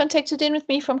 someone's contacted in with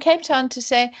me from Cape Town to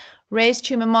say, raised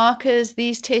tumor markers,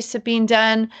 these tests have been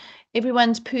done,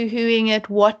 everyone's poo-hooing it,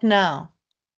 what now?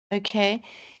 Okay,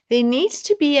 there needs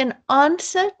to be an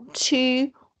answer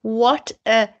to what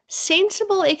a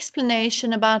sensible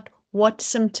explanation about what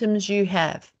symptoms you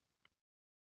have.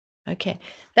 Okay,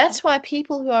 that's why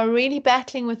people who are really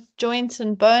battling with joints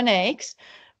and bone aches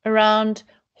around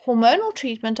hormonal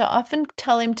treatment, I often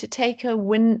tell them to take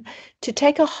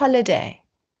a holiday,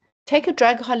 take a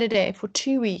drug holiday for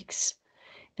 2 weeks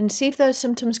and see if those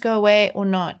symptoms go away or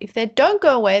not. If they don't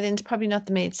go away, then it's probably not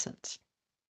the medicines.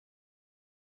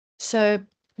 So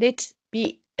let's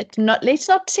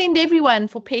not send everyone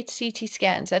for PET CT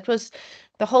scans. That was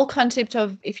the whole concept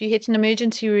of, if you hit an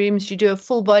emergency rooms, you do a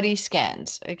full body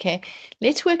scans. Okay,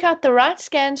 let's work out the right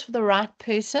scans for the right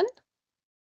person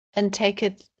and take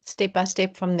it step by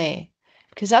step from there.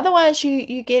 Because otherwise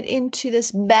you get into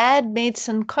this bad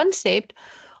medicine concept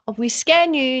of, we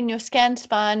scan you and your scan's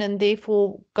fine and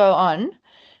therefore go on,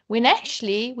 when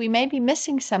actually we may be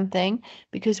missing something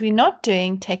because we're not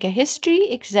doing take a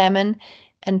history, examine,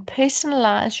 and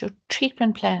personalize your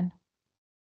treatment plan.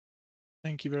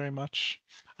 Thank you very much.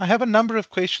 I have a number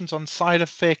of questions on side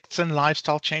effects and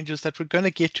lifestyle changes that we're going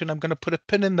to get to, and I'm going to put a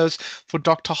pin in those for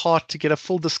Dr. Hart to get a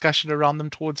full discussion around them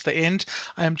towards the end.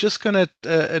 I am just going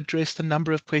to address the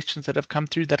number of questions that have come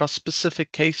through that are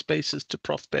specific case bases to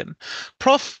Prof. Benn.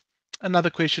 Prof, another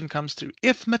question comes through.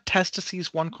 If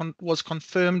metastases was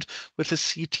confirmed with a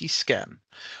CT scan,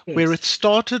 Yes. where it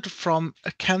started from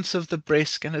a cancer of the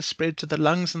breast and has spread to the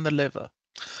lungs and the liver,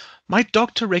 my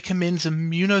doctor recommends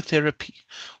immunotherapy.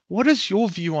 What is your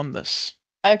view on this?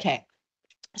 Okay,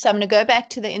 so I'm going to go back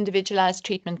to the individualized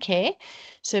treatment care.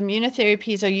 So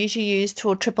immunotherapies are usually used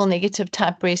for triple negative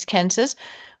type breast cancers.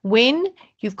 When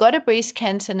you've got a breast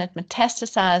cancer and it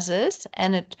metastasizes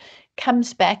and it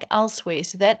comes back elsewhere,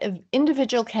 so that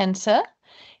individual cancer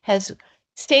has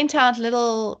sent out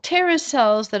little terror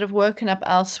cells that have woken up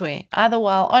elsewhere, either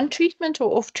while on treatment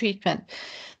or off treatment.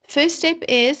 First step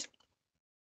is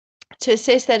to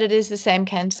assess that it is the same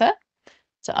cancer.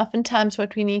 So oftentimes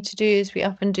what we need to do is we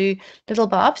often do little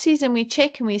biopsies and we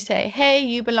check and we say, hey,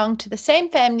 you belong to the same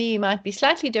family, you might be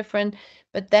slightly different,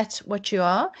 but that's what you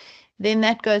are. Then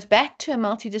that goes back to a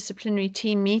multidisciplinary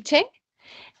team meeting,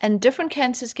 and different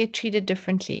cancers get treated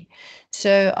differently.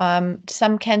 So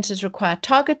some cancers require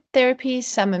target therapies,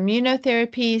 some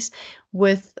immunotherapies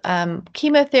with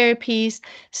chemotherapies.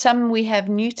 Some we have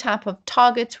new type of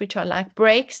targets, which are like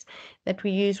breaks that we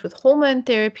use with hormone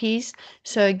therapies.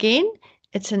 So again,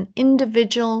 it's an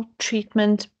individual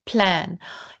treatment plan.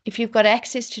 If you've got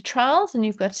access to trials and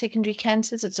you've got secondary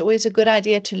cancers, it's always a good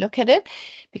idea to look at it,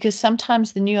 because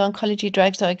sometimes the new oncology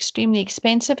drugs are extremely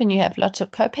expensive and you have lots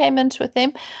of co-payments with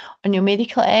them on your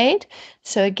medical aid.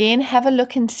 So again, have a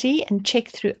look and see and check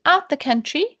throughout the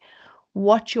country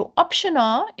what your options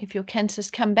are if your cancers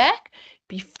come back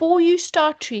before you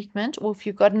start treatment, or if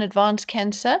you've got an advanced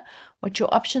cancer, what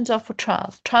your options are for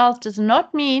trials. Trials does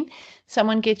not mean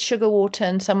someone gets sugar water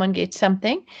and someone gets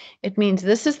something. It means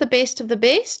this is the best of the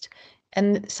best,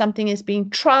 and something is being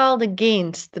trialed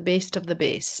against the best of the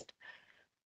best.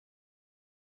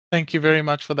 Thank you very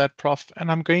much for that, Prof. And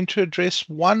I'm going to address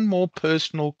one more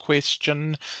personal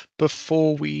question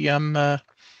before we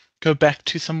go back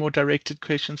to some more directed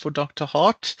questions for Dr.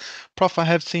 Hart. Prof, I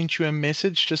have sent you a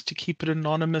message just to keep it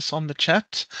anonymous on the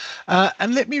chat.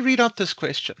 And let me read out this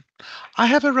question. I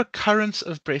have a recurrence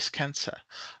of breast cancer.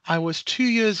 I was 2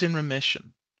 years in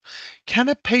remission. Can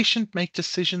a patient make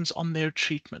decisions on their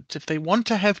treatment if they want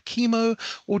to have chemo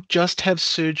or just have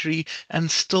surgery and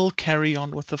still carry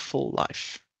on with a full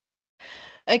life?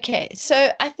 Okay,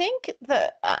 so I think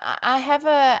that I have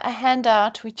a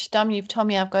handout, which Dom, you've told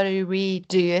me I've got to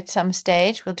redo at some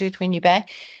stage. We'll do it when you're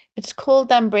back. It's called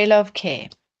the umbrella of care.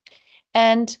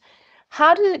 And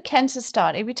how did cancer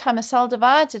start? Every time a cell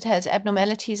divides, it has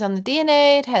abnormalities on the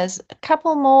DNA. It has a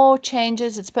couple more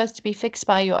changes. It's supposed to be fixed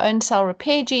by your own cell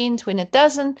repair genes. When it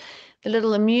doesn't, the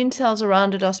little immune cells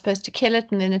around it are supposed to kill it,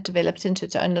 and then it develops into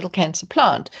its own little cancer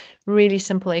plant. Really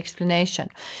simple explanation.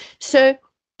 So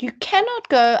you cannot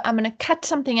go, I'm going to cut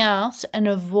something else and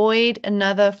avoid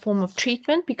another form of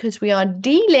treatment, because we are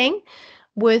dealing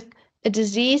with a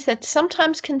disease that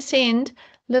sometimes can send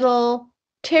little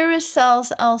terrorist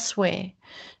cells elsewhere.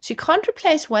 So you can't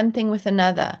replace one thing with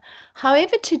another.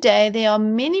 However, today there are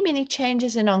many, many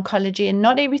changes in oncology, and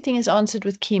not everything is answered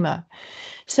with chemo.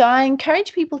 So I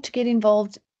encourage people to get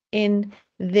involved in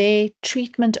their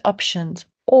treatment options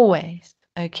always,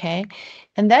 okay?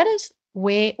 And that is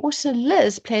where also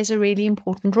Liz plays a really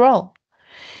important role.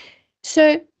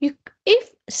 So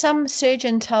if some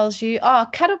surgeon tells you,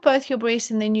 cut off both your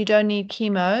breasts and then you don't need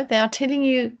chemo, they are telling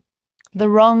you the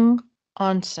wrong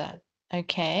answer,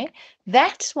 okay?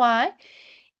 That's why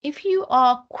if you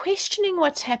are questioning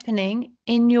what's happening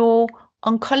in your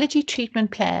oncology treatment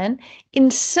plan,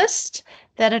 insist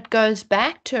that it goes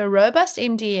back to a robust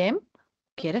MDM,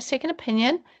 get a second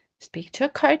opinion, speak to a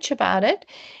coach about it,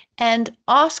 and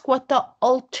ask what the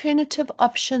alternative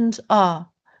options are,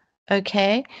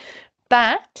 okay?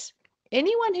 But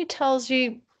anyone who tells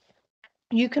you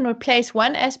you can replace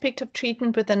one aspect of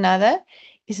treatment with another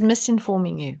is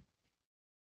misinforming you.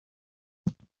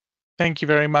 Thank you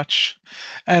very much.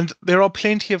 And there are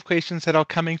plenty of questions that are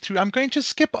coming through. I'm going to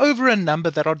skip over a number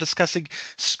that are discussing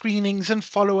screenings and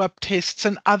follow-up tests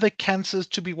and other cancers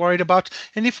to be worried about.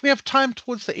 And if we have time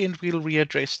towards the end, we'll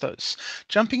readdress those.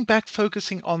 Jumping back,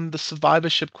 focusing on the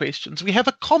survivorship questions. We have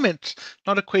a comment,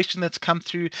 not a question, that's come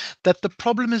through, that the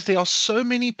problem is there are so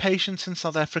many patients in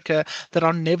South Africa that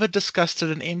are never discussed at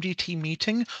an MDT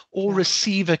meeting or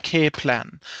receive a care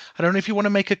plan. I don't know if you want to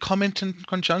make a comment in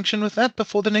conjunction with that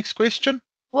before the next question.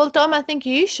 Well, Dom, I think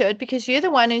you should, because you're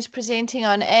the one who's presenting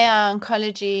on AI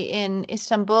oncology in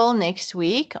Istanbul next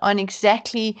week, on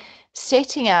exactly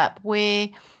setting up where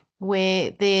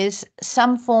there's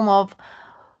some form of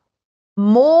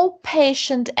more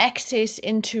patient access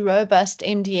into robust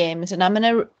MDMs. And I'm going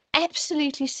to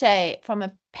absolutely say, from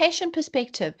a patient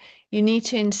perspective, you need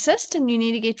to insist and you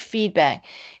need to get feedback.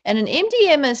 And an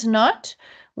MDM is not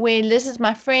where Liz is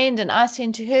my friend and I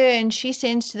send to her and she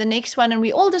sends to the next one and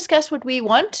we all discuss what we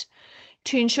want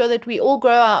to ensure that we all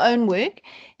grow our own work.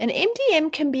 An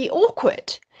MDM can be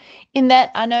awkward in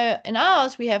that I know in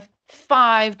ours we have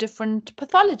 5 different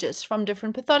pathologists from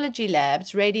different pathology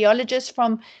labs, radiologists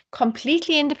from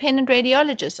completely independent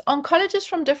radiologists, oncologists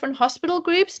from different hospital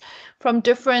groups, from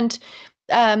different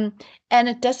and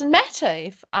it doesn't matter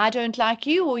if I don't like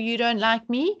you or you don't like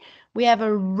me. We have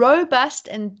a robust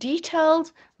and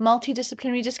detailed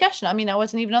multidisciplinary discussion. I mean, I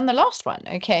wasn't even on the last one,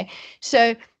 okay?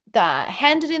 So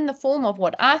handed in the form of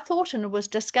what I thought and it was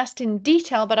discussed in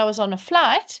detail, but I was on a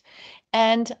flight.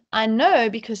 And I know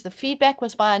because the feedback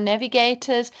was via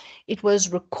navigators, it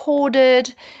was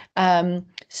recorded,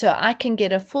 so I can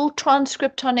get a full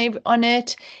transcript on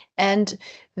it, and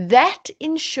that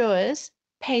ensures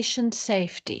patient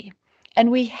safety.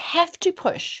 And we have to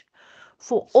push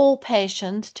for all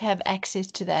patients to have access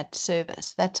to that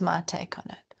service. That's my take on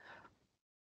it.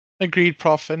 Agreed,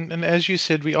 Prof. And as you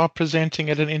said, we are presenting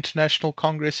at an international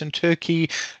congress in Turkey,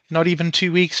 not even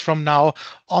 2 weeks from now,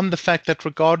 on the fact that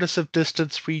regardless of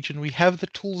distance, region, we have the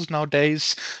tools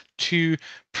nowadays to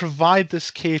provide this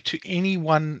care to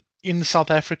anyone in South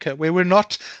Africa, where we're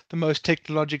not the most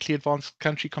technologically advanced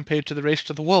country compared to the rest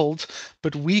of the world,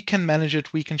 but we can manage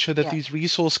it. We can show that these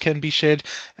resources can be shared.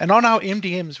 And on our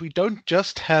MDMs, we don't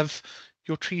just have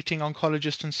your treating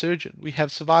oncologist and surgeon. We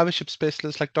have survivorship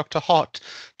specialists like Dr. Hart,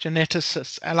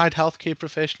 geneticists, allied healthcare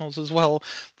professionals as well.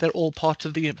 They're all part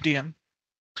of the MDM.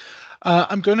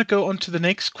 I'm going to go on to the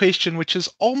next question, which is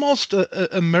almost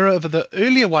a mirror of the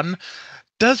earlier one.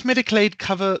 Does medical aid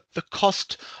cover the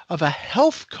cost of a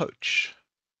health coach?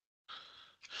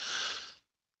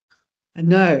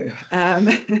 No,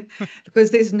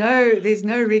 because there's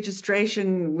no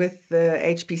registration with the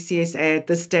HPCSA at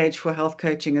this stage for health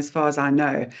coaching, as far as I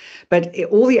know. But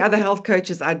all the other health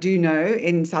coaches I do know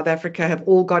in South Africa have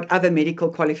all got other medical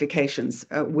qualifications,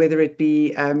 whether it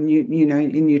be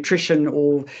in nutrition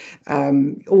or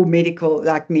medical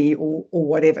like me or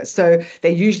whatever. So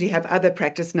they usually have other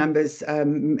practice numbers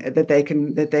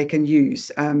that they can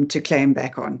use to claim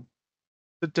back on.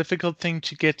 The difficult thing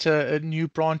to get new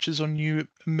branches or new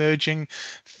emerging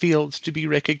fields to be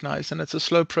recognized, and it's a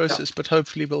slow process, but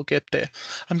hopefully we'll get there.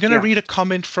 I'm going to read a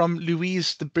comment from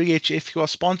Louise, the BHF, who are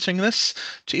sponsoring this,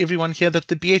 to everyone here, that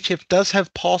the BHF does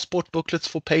have passport booklets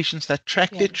for patients that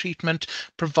track their treatment,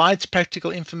 provides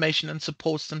practical information, and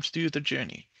supports them through the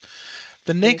journey.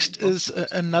 The next is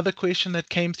another question that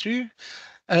came through.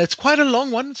 It's quite a long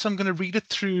one, so I'm going to read it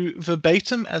through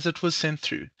verbatim as it was sent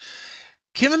through.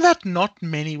 Given that not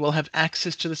many will have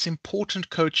access to this important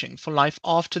coaching for life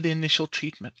after the initial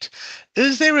treatment,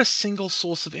 is there a single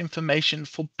source of information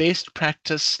for best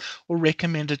practice or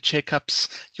recommended checkups,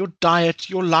 your diet,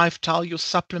 your lifestyle, your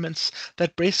supplements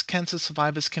that breast cancer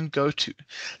survivors can go to?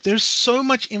 There's so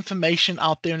much information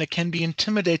out there, and it can be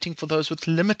intimidating for those with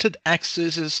limited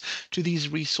accesses to these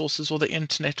resources or the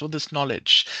internet or this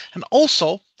knowledge. And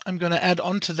also, I'm going to add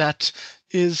on to that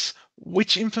is,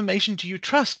 which information do you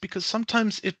trust? Because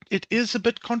sometimes it is a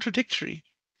bit contradictory.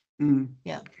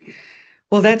 Yeah.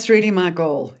 Well, that's really my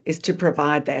goal, is to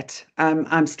provide that.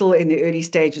 I'm still in the early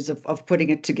stages of putting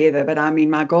it together, but I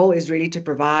mean, my goal is really to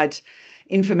provide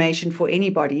information for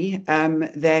anybody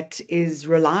that is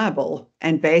reliable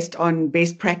and based on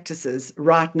best practices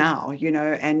right now,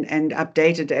 and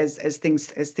updated as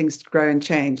things grow and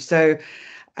change. So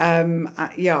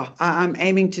I'm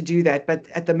aiming to do that, but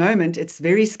at the moment it's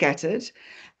very scattered,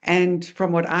 and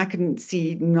from what I can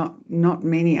see, not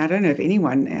many. I don't know if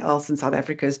anyone else in South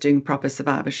Africa is doing proper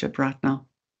survivorship right now.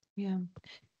 Yeah.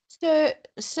 So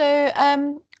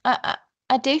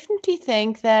I definitely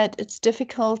think that it's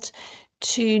difficult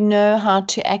to know how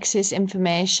to access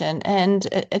information, and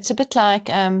it's a bit like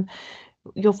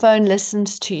your phone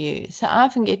listens to you. So I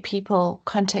often get people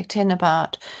contacting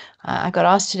about, I got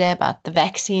asked today about the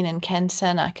vaccine and cancer,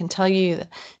 and I can tell you the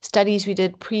studies we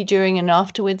did pre, during, and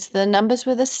afterwards, the numbers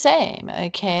were the same.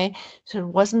 Okay. So it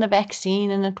wasn't a vaccine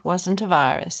and it wasn't a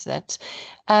virus.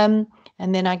 And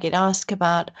then I get asked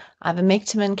about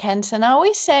ivermectin and cancer. And I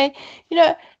always say,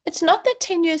 it's not that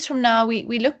 10 years from now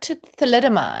we looked at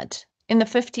thalidomide in the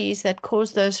 50s that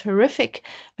caused those horrific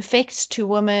effects to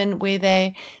women where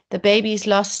the babies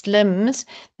lost limbs,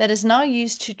 that is now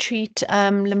used to treat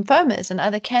lymphomas and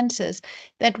other cancers.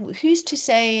 That who's to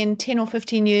say in 10 or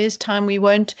 15 years time we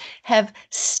won't have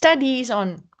studies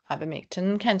on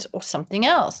ivermectin cancer or something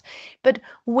else. But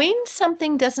when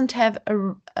something doesn't have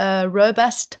a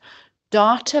robust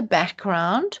data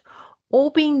background or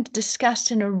being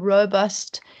discussed in a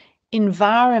robust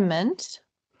environment,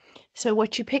 so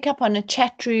what you pick up on a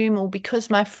chat room, or because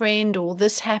my friend, or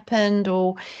this happened,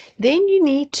 or then you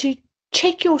need to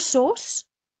check your source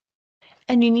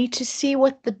and you need to see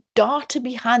what the data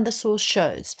behind the source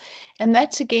shows. And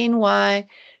that's again why,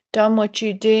 Dom, what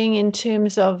you're doing in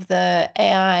terms of the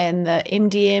AI and the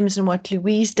MDMs and what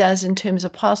Louise does in terms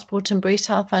of Passport and Breast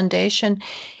Health Foundation,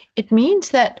 it means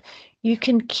that you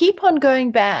can keep on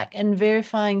going back and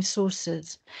verifying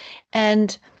sources.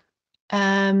 And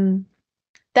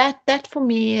that for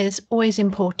me is always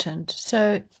important.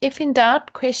 So if in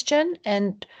doubt, question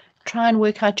and try and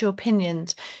work out your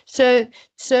opinions. So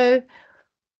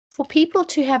for people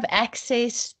to have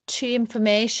access to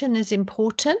information is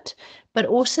important, but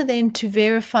also then to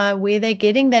verify where they're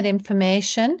getting that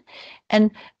information. And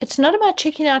it's not about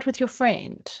checking out with your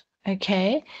friend,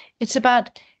 okay? It's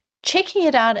about checking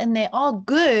it out, and there are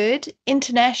good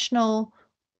international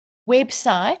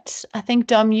websites. I think,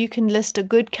 Dom, you can list a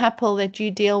good couple that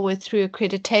you deal with through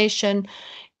accreditation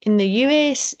in the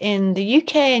US, in the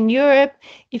UK, and Europe,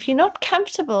 if you're not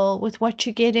comfortable with what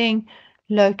you're getting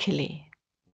locally.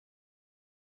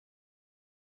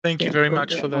 Thank you very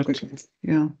much for that.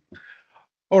 Yeah.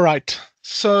 All right.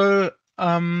 So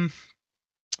I'm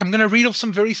going to read off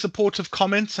some very supportive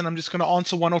comments, and I'm just going to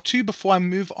answer one or two before I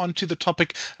move on to the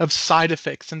topic of side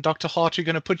effects. And Dr. Hart, we're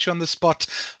going to put you on the spot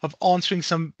of answering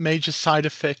some major side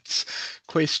effects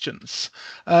questions.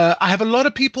 I have a lot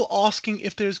of people asking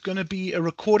if there's going to be a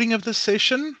recording of the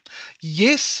session.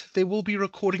 Yes, there will be a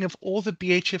recording of all the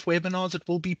BHF webinars. It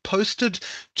will be posted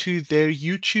to their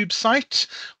YouTube site.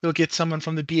 We'll get someone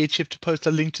from the BHF to post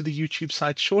a link to the YouTube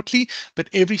site shortly, but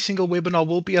every single webinar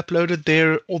will be uploaded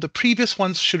there. All the previous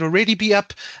ones should already be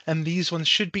up, and these ones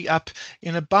should be up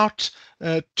in about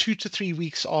 2 to 3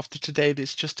 weeks after today.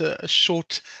 There's just a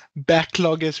short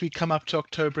backlog as we come up to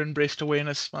October and Breast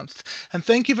Awareness Month. And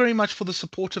thank you very much for the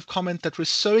supportive comment that we're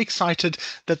so excited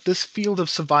that this field of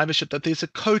survivorship, that there's a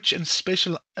coach and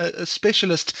a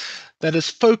specialist that is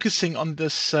focusing on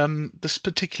this this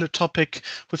particular topic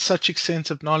with such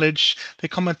extensive knowledge. They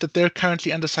comment that they're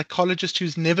currently under a psychologist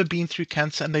who's never been through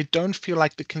cancer, and they don't feel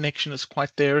like the connection is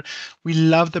quite there. We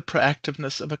love the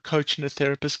proactiveness of a coach and a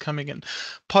therapist coming in.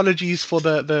 Apologies for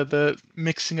the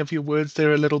mixing of your words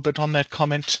there a little bit on that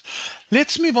comment.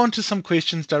 Let's move on to some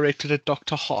questions directed at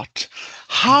Dr. Hart.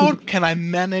 How can I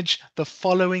manage the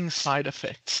following side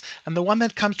effects? And the one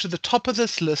that comes to the top of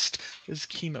this list is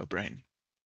chemo brain.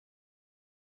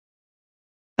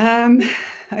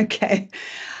 Okay.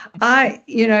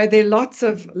 There are lots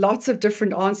of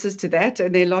different answers to that,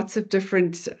 and there are lots of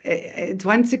different.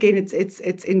 Once again,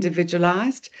 it's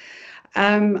individualized.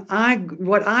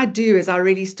 What I do is I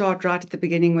really start right at the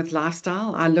beginning with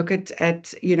lifestyle. I look at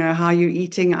how you're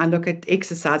eating. I look at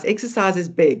exercise. Exercise is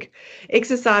big.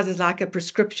 Exercise is like a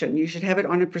prescription. You should have it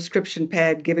on a prescription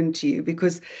pad given to you,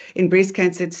 because in breast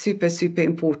cancer it's super, super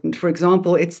important. For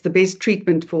example, it's the best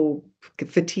treatment for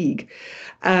fatigue,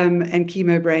 and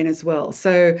chemo brain as well.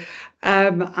 So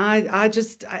I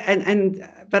just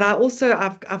but I also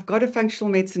I've got a functional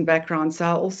medicine background, so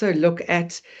I also look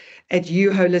at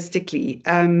you holistically.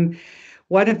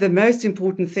 One of the most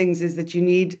important things is that you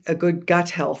need a good gut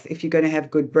health if you're going to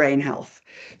have good brain health.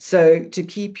 So to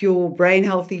keep your brain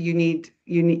healthy, you need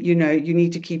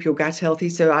to keep your gut healthy.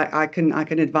 So I can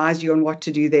advise you on what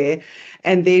to do there.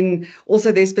 And then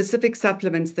also there's specific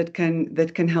supplements that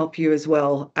can help you as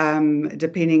well,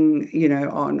 depending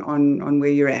on where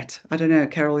you're at. I don't know,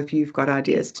 Carol, if you've got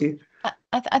ideas too.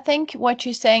 I think what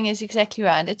you're saying is exactly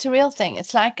right. It's a real thing.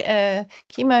 It's like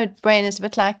chemo brain is a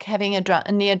bit like having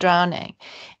a near drowning,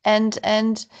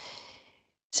 and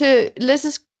so Liz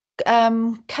has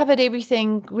covered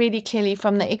everything really clearly,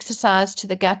 from the exercise to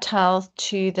the gut health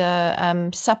to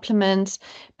the supplements,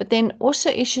 but then also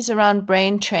issues around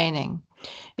brain training.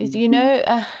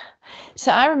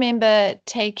 So I remember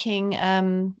taking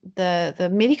the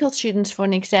medical students for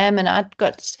an exam, and I'd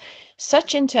got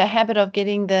such into a habit of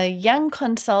getting the young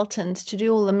consultants to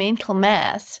do all the mental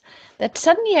maths that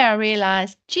suddenly I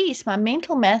realized, geez, my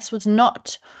mental maths was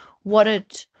not what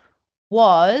it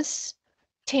was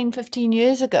 10, 15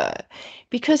 years ago.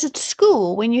 Because at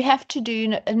school, when you have to do,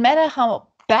 no matter how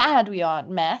bad we are at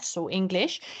maths or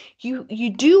English, you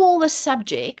do all the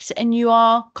subjects and you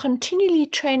are continually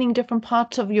training different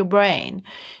parts of your brain.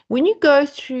 When you go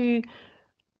through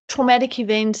traumatic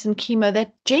events and chemo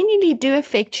that genuinely do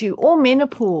affect you, or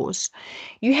menopause,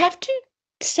 you have to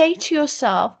say to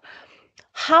yourself,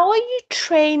 how are you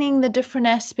training the different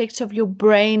aspects of your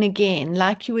brain again,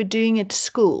 like you were doing at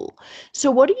school?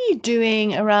 So what are you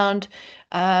doing around,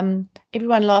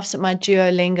 everyone laughs at my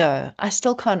Duolingo. I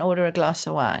still can't order a glass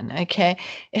of wine, okay,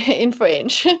 in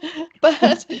French,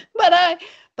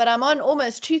 but I'm on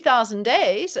almost 2,000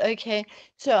 days, okay?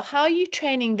 So how are you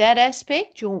training that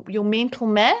aspect, your mental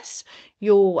mass,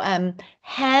 your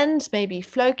hands, maybe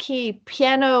floki,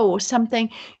 piano or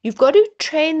something? You've got to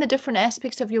train the different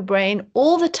aspects of your brain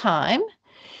all the time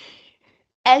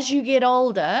as you get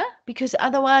older, because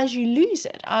otherwise you lose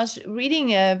it. I was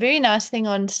reading a very nice thing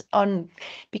on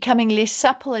becoming less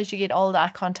supple as you get older. I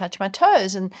can't touch my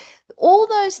toes, and all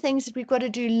those things that we've got to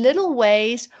do, little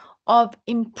ways of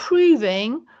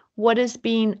improving what has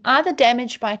been either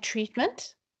damaged by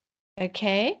treatment,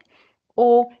 okay,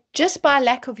 or just by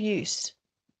lack of use.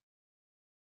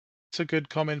 It's a good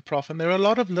comment, Prof. And there are a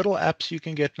lot of little apps you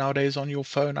can get nowadays on your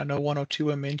phone. I know one or two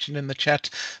were mentioned in the chat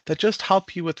that just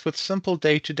help you with simple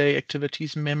day-to-day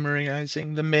activities,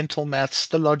 memorizing the mental maths,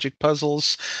 the logic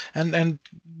puzzles, and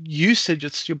usage.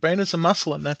 It's your brain is a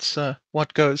muscle, and that's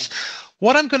what goes.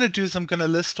 What I'm going to do is I'm going to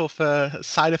list off a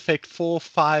side effect 4,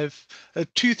 5,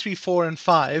 2, 3, 4, and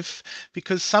 5,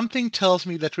 because something tells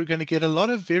me that we're going to get a lot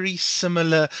of very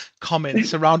similar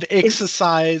comments around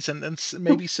exercise and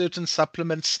maybe certain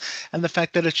supplements, and the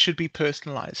fact that it should be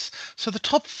personalized. So the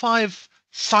top 5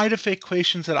 side effect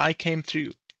questions that I came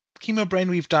through, chemo brain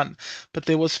we've done, but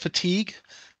there was fatigue,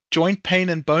 joint pain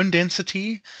and bone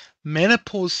density,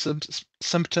 menopause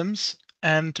symptoms,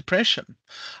 and depression.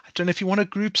 I don't know if you want to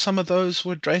group some of those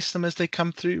or address them as they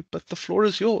come through, but the floor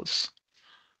is yours.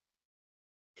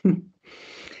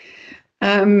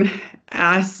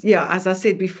 as I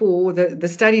said before, the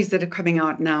studies that are coming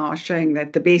out now are showing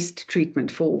that the best treatment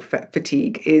for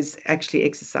fatigue is actually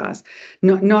exercise,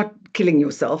 not killing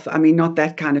yourself. I mean, not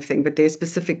that kind of thing, but there's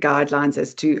specific guidelines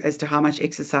as to how much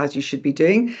exercise you should be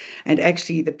doing. And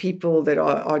actually, the people that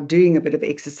are doing a bit of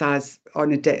exercise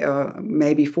on a day, or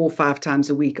maybe 4 or 5 times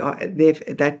a week,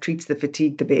 that treats the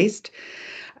fatigue the best.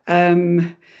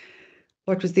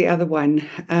 What was the other one?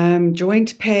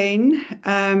 Joint pain.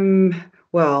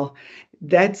 Well,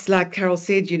 that's like Carol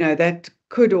said, that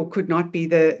could or could not be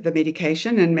the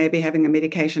medication, and maybe having a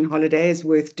medication holiday is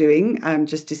worth doing,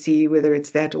 just to see whether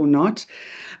it's that or not.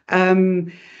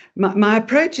 My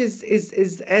approach is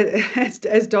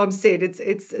as Dom said,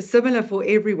 it's similar for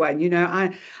everyone.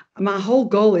 My whole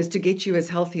goal is to get you as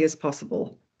healthy as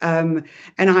possible. And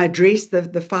I address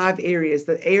the 5 areas.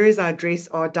 The areas I address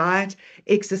are diet,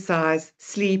 exercise,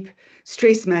 sleep,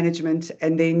 stress management,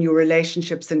 and then your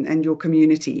relationships and your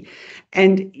community.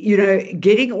 And,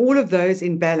 getting all of those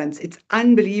in balance, it's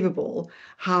unbelievable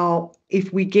how,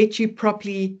 if we get you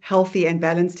properly healthy and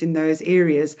balanced in those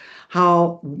areas,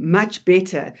 how much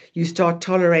better you start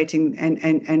tolerating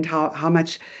and how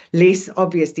much less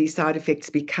obvious these side effects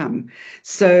become.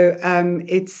 So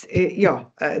that's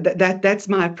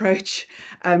my approach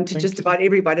to just about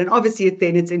everybody. And obviously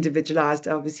it's individualized,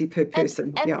 obviously, per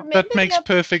person. And Yeah. remember, That makes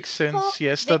perfect sense.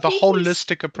 Yes, the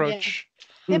holistic approach.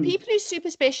 There are people who super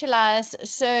specialize.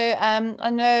 So I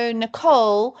know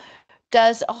Nicole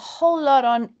does a whole lot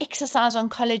on exercise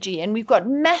oncology, and we've got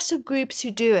massive groups who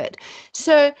do it.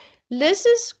 So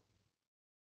Liz's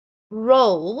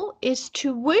role is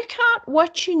to work out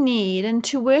what you need and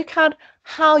to work out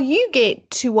how you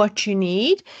get to what you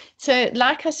need. So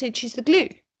like I said, she's the glue.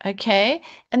 Okay.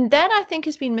 And that I think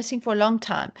has been missing for a long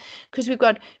time, because we've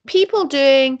got people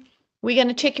doing, we're going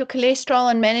to check your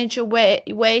cholesterol and manage your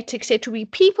weight, etc.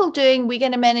 People doing, we're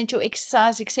going to manage your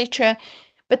exercise, etc.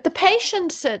 But the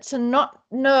patient sits and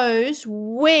knows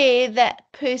where that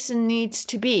person needs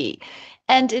to be.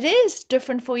 And it is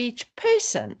different for each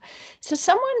person. So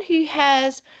someone who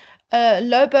has a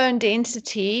low bone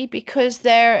density because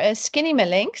they're a skinny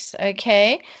malinx,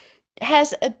 okay,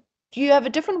 you have a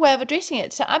different way of addressing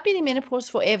it. So I've been in menopause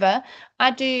forever.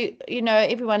 I do,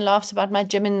 everyone laughs about my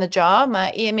gym in the jar,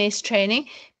 my EMS training,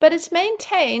 but it's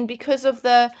maintained because of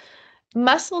the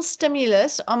muscle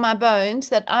stimulus on my bones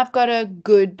that I've got a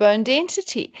good bone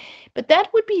density. But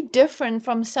that would be different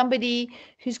from somebody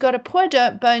who's got a poor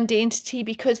bone density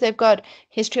because they've got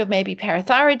history of maybe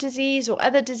parathyroid disease or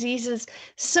other diseases,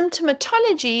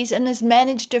 symptomatologies, and is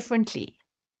managed differently.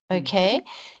 Okay.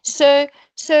 So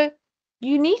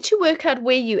you need to work out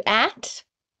where you're at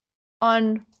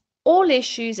on all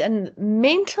issues, and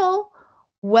mental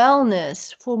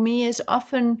wellness for me is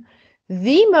often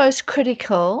the most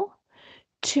critical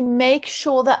to make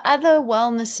sure that other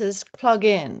wellnesses plug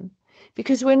in.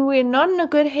 Because when we're not in a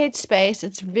good headspace,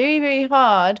 it's very, very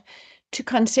hard to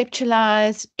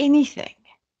conceptualize anything.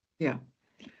 Yeah,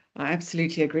 I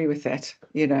absolutely agree with that,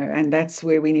 and that's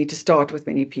where we need to start with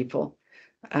many people.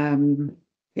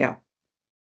 Yeah.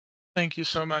 Thank you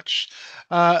so much.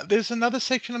 There's another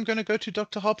section I'm going to go to,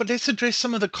 Dr. Hart, but let's address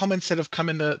some of the comments that have come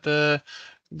in the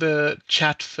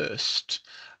chat first.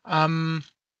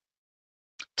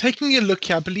 Taking a look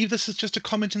here, I believe this is just a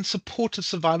comment in support of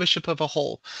survivorship of a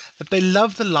whole, that they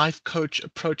love the life coach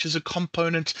approach as a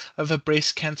component of a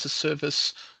breast cancer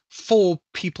service for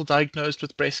people diagnosed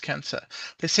with breast cancer.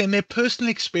 They say in their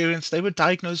personal experience, they were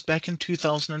diagnosed back in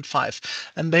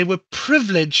 2005, and they were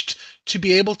privileged to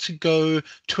be able to go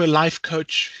to a life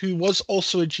coach who was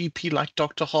also a GP like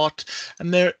Dr. Hart,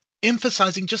 and they're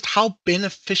emphasizing just how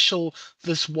beneficial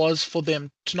this was for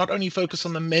them to not only focus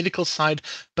on the medical side,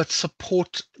 but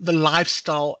support the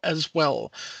lifestyle as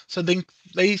well. So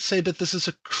they say that this is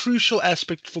a crucial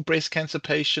aspect for breast cancer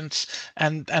patients,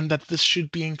 and that this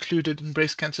should be included in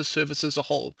breast cancer service as a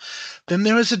whole. Then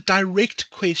there is a direct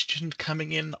question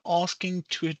coming in asking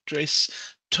to address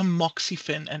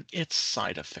tamoxifen and its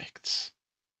side effects.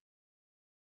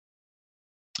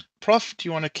 Prof, do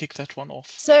you want to kick that one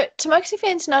off? So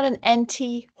tamoxifen is not an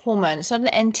anti-hormone. It's not an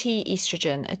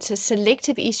anti-estrogen. It's a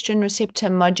selective estrogen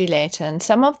receptor modulator. And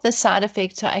some of the side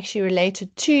effects are actually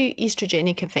related to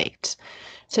estrogenic effects.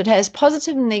 So it has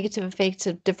positive and negative effects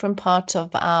at different parts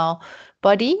of our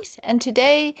bodies. And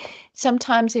today,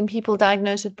 sometimes in people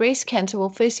diagnosed with breast cancer, well,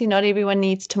 firstly, not everyone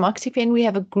needs tamoxifen. We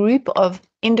have a group of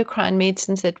endocrine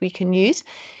medicines that we can use.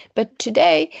 But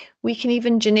today, we can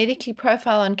even genetically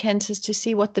profile on cancers to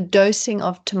see what the dosing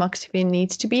of tamoxifen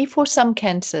needs to be for some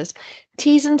cancers.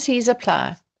 T's and C's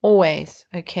apply, always,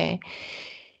 okay?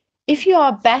 If you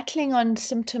are battling on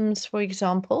symptoms, for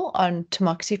example, on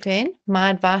tamoxifen, my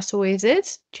advice always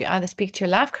is to either speak to your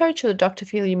life coach or the doctor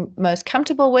feel you're most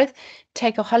comfortable with,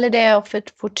 take a holiday off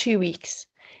it for 2 weeks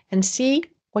and see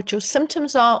what your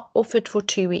symptoms are off it for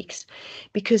 2 weeks,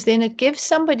 because then it gives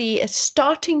somebody a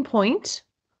starting point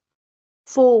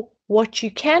for what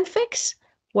you can fix,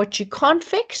 what you can't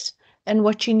fix, and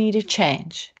what you need to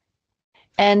change.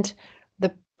 And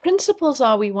the principles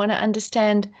are, we want to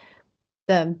understand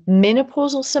the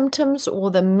menopausal symptoms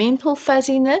or the mental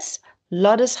fuzziness. A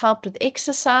lot has helped with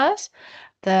exercise.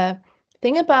 The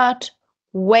thing about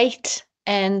weight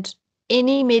and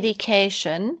any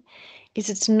medication is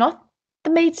it's not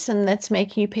the medicine that's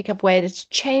making you pick up weight. It's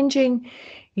changing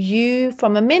you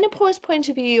from a menopause point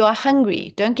of view. You are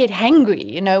hungry. Don't get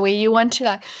hangry, where you want to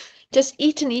like just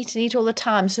eat and eat and eat all the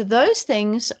time. So those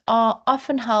things are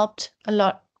often helped a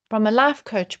lot from a life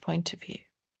coach point of view.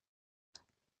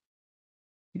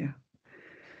 Yeah.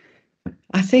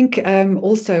 I think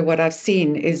also what I've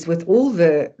seen is with all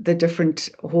the different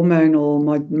hormonal,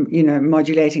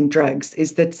 modulating drugs,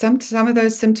 is that some of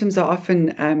those symptoms are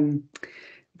often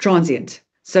transient.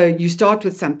 So you start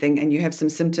with something and you have some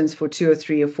symptoms for 2 or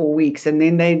 3 or 4 weeks, and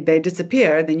then they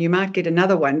disappear. Then you might get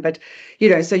another one, but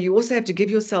so you also have to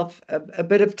give yourself a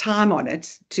bit of time on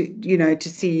it to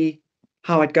see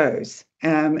how it goes,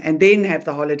 and then have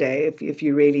the holiday if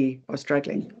you really are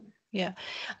struggling. Yeah,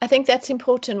 I think that's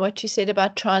important what you said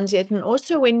about transient, and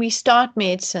also when we start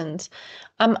medicines,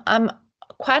 I'm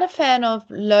quite a fan of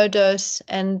low dose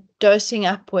and dosing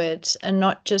upwards and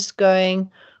not just going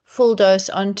full dose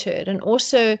onto it. And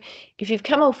also, if you've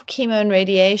come off chemo and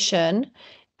radiation,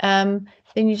 then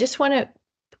you just want to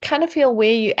kind of feel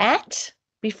where you're at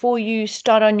before you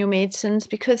start on your medicines,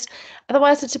 because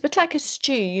otherwise it's a bit like a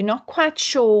stew. You're not quite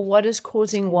sure what is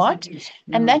causing what,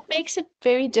 and that makes it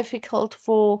very difficult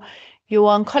for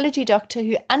your oncology doctor,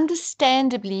 who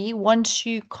understandably wants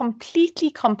you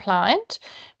completely compliant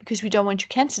because we don't want your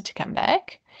cancer to come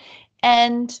back.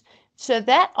 And so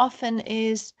that often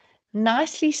is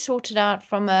nicely sorted out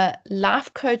from a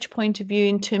life coach point of view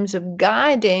in terms of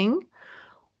guiding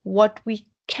what we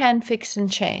can fix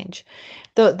and change.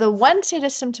 The one set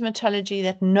of symptomatology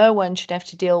that no one should have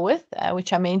to deal with,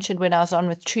 which I mentioned when I was on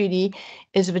with Trudy,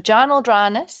 is vaginal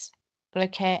dryness,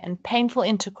 okay, and painful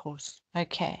intercourse,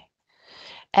 okay.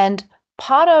 And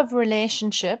part of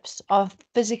relationships are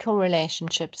physical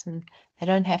relationships, and they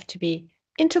don't have to be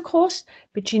intercourse,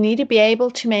 but you need to be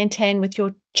able to maintain with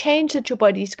your change that your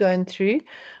body's going through,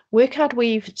 work out where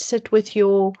you sit with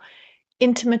your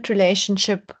intimate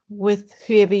relationship with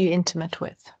whoever you're intimate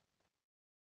with.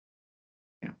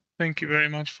 Thank you very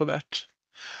much for that.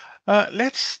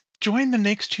 Let's join the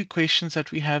next 2 questions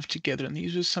that we have together. And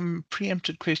these are some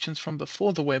preempted questions from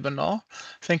before the webinar.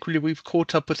 Thankfully, we've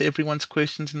caught up with everyone's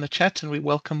questions in the chat, and we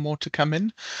welcome more to come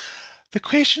in. The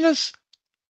question is,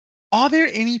 are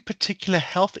there any particular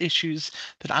health issues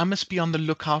that I must be on the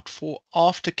lookout for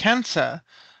after cancer,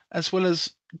 as well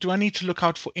as do I need to look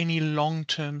out for any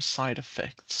long-term side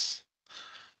effects?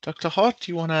 Dr. Hart,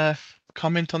 do you want to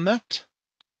comment on that?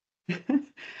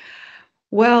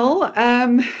 Well,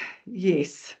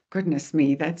 yes. Goodness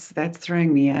me, that's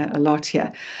throwing me a lot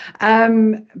here.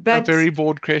 But a very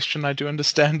broad question, I do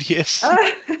understand. Yes.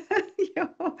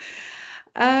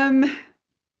 Yeah.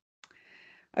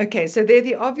 Okay, so they're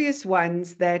the obvious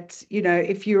ones that,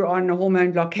 if you're on a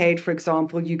hormone blockade, for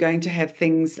example, you're going to have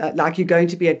things like you're going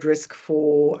to be at risk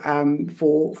for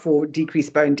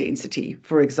decreased bone density,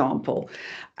 for example.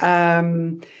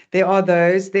 There are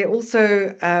those. There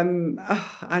also,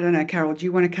 I don't know, Carol, do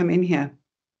you want to come in here?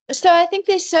 So I think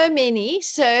there's so many.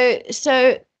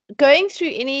 So going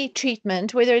through any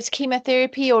treatment, whether it's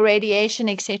chemotherapy or radiation,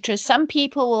 etc., some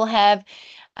people will have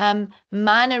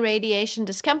minor radiation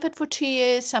discomfort for 2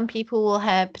 years. Some people will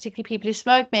have, particularly people who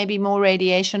smoke, maybe more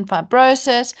radiation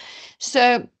fibrosis.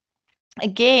 So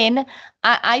again,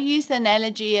 I use the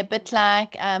analogy a bit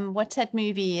like, what's that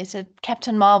movie? Is it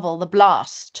Captain Marvel, The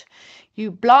Blast? You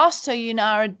blast, so you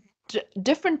now are a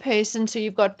different person. So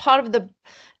you've got part of the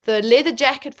leather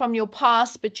jacket from your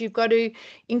past, but you've got to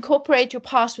incorporate your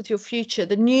past with your future,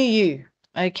 the new you,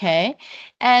 okay?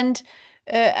 And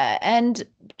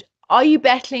are you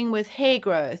battling with hair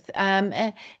growth?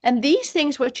 And these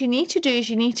things, what you need to do is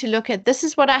you need to look at, this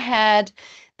is what I had,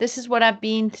 this is what I've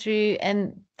been through,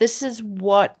 and this is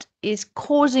what is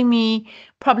causing me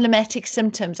problematic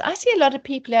symptoms. I see a lot of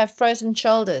people who have frozen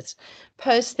shoulders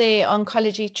post their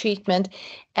oncology treatment.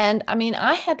 And I mean,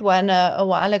 I had one a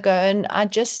while ago, and I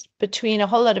just, between a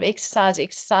whole lot of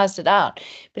exercised it out.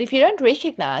 But if you don't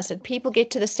recognize it, people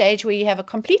get to the stage where you have a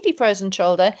completely frozen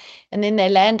shoulder, and then they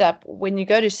land up, when you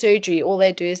go to surgery, all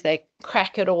they do is they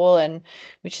crack it all, and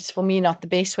which is for me not the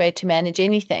best way to manage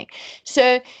anything.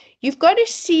 So you've got to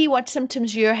see what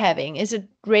symptoms you're having. Is it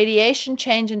radiation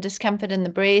change and discomfort in the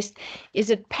breast?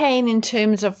 Is it pain in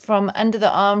terms of from under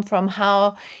the arm, from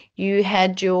how you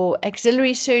had your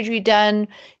axillary surgery done?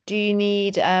 Do you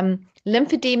need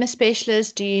lymphedema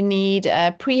specialist? Do you need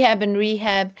prehab and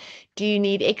rehab? Do you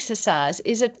need exercise?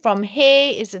 Is it from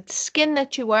hair? Is it skin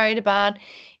that you're worried about?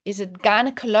 Is it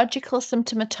gynecological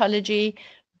symptomatology,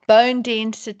 bone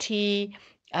density,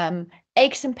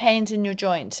 aches and pains in your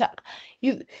joints? So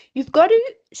you've got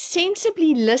to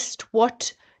sensibly list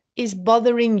what is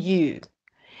bothering you.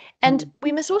 And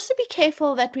we must also be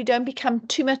careful that we don't become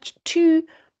too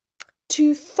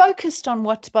focused on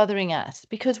what's bothering us,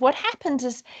 because what happens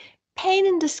is pain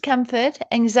and discomfort,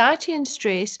 anxiety and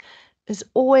stress is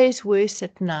always worse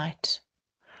at night.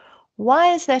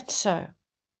 Why is that so?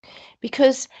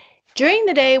 Because during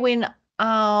the day, when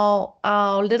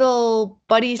our little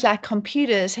bodies like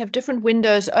computers have different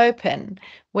windows open,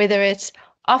 whether it's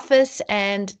Office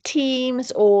and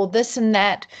Teams or this and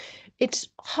that, it's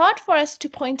hard for us to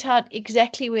point out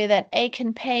exactly where that ache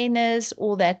and pain is,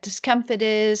 or that discomfort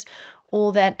is,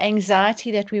 or that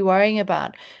anxiety that we're worrying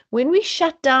about. When we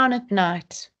shut down at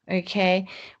night, okay,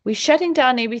 we're shutting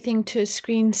down everything to a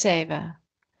screensaver.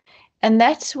 And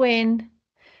that's when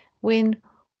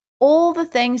all the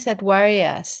things that worry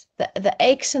us, the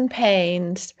aches and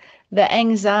pains, the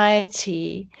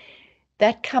anxiety,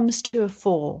 that comes to a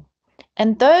fore.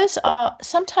 And those are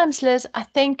sometimes, Liz, I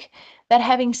think that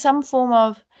having some form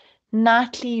of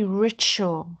nightly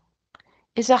ritual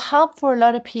is a help for a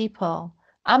lot of people.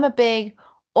 I'm a big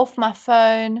off my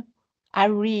phone, I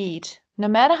read. No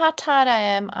matter how tired I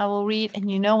am, I will read.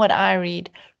 And you know what I read?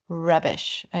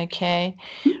 Rubbish, okay?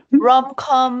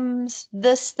 Rom-coms,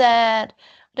 this, that.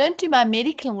 I don't do my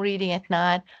medical reading at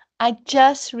night. I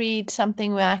just read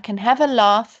something where I can have a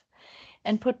laugh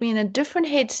and put me in a different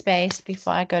headspace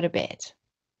before I go to bed.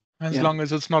 As long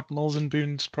as it's not Mills and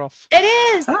Boons, Prof. It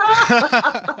is.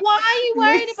 Why are you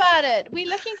worried about it? We're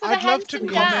looking for the I'd love to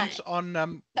handsome guy. comment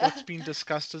on what's been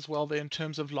discussed as well there in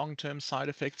terms of long-term side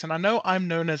effects. And I know I'm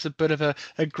known as a bit of a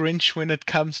Grinch when it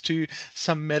comes to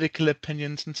some medical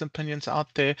opinions and some opinions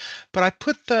out there. But I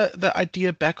put the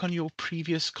idea back on your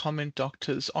previous comment,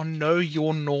 doctors, on know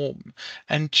your norm,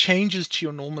 and changes to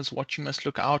your norm is what you must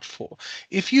look out for.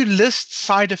 If you list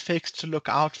side effects to look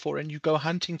out for and you go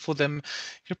hunting for them,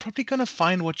 you're probably going to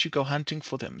find what you go hunting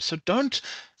for them. So don't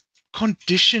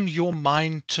condition your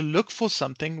mind to look for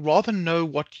something, rather know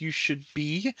what you should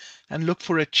be and look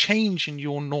for a change in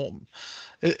your norm.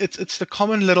 It's the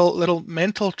common little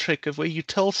mental trick of where you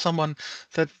tell someone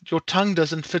that your tongue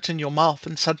doesn't fit in your mouth,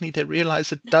 and suddenly they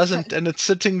realize it doesn't, and it's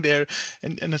sitting there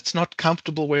and it's not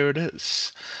comfortable where it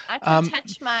is. I can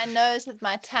touch my nose with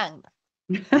my tongue.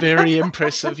 Very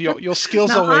impressive. Your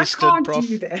skills now, are wasted, I can't Prof.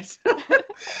 do that.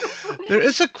 There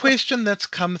is a question that's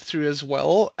come through as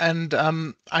well, and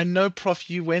I know, Prof,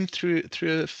 you went through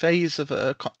a phase of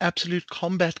a absolute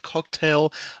combat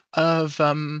cocktail of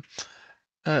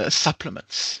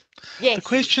supplements. Yes. The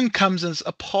question comes as,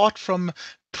 apart from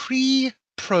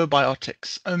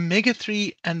probiotics,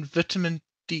 omega-3 and vitamin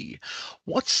D,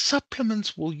 what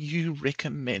supplements will you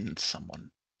recommend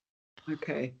someone?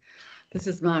 Okay, this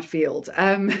is my field.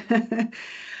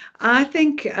 I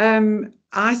think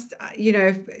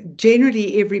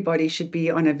generally everybody should be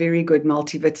on a very good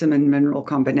multivitamin mineral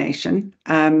combination,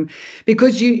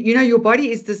 because your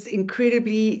body is this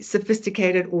incredibly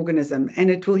sophisticated organism, and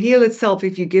it will heal itself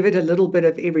if you give it a little bit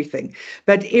of everything.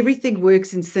 But everything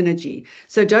works in synergy.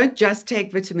 So don't just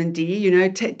take vitamin D.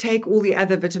 Take all the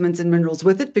other vitamins and minerals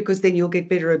with it, because then you'll get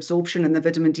better absorption, and the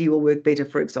vitamin D will work better,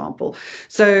 for example.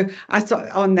 So I saw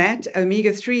on that,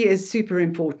 omega-3 is super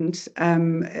important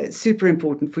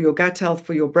for your gut health,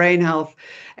 for your brain health,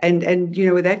 and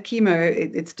with that chemo,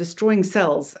 it's destroying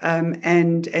cells,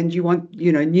 and you want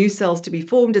new cells to be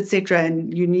formed, etc.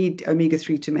 And you need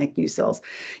omega-3 to make new cells.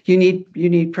 You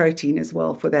need protein as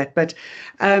well for that. But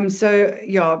a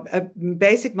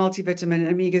basic multivitamin,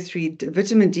 omega-3,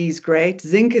 vitamin D is great.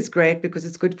 Zinc is great because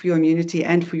it's good for your immunity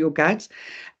and for your gut.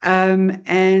 If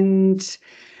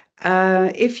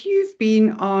you've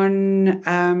been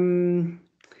on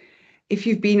if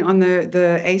you've been on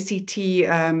the ACT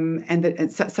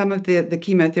and some of the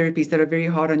chemotherapies that are very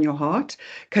hard on your heart,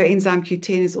 coenzyme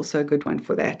Q10 is also a good one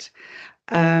for that.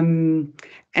 And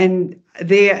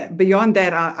there, beyond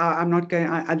that, I'm not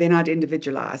going. Then I'd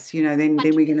individualize. Then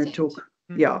we're going to talk.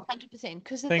 Yeah, 100%.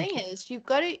 Because the thing is, you've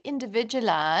got to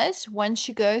individualize once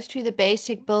you go through the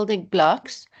basic building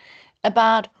blocks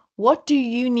about what do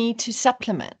you need to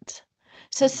supplement.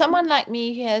 So someone like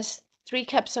me who has 3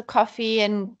 cups of coffee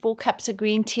and 4 cups of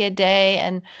green tea a day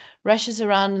and rushes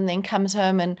around and then comes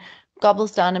home and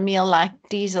gobbles down a meal like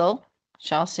Diesel,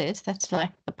 Charles says, that's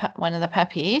like one of the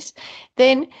puppies,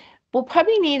 then we'll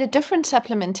probably need a different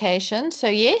supplementation. So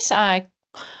yes, I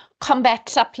combat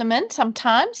supplement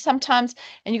sometimes,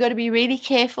 and you got to be really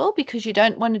careful because you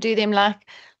don't want to do them like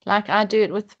I do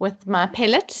it with my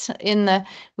pellets where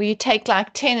you take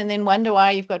like 10 and then wonder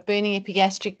why you've got burning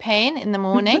epigastric pain in the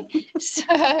morning. So,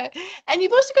 and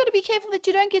you've also got to be careful that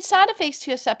you don't get side effects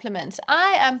to your supplements.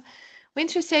 I went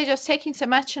through a stage I was taking so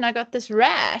much and I got this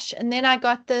rash, and then I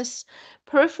got this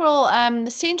peripheral the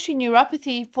sensory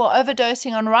neuropathy for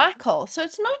overdosing on Ricol. So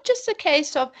it's not just a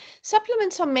case of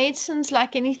supplements or medicines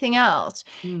like anything else.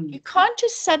 You can't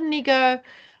just suddenly go,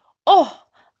 oh,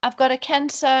 I've got a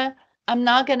cancer, I'm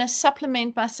now going to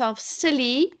supplement myself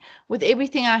silly with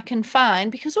everything I can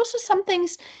find, because also some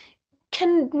things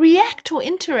can react or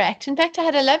interact. In fact, I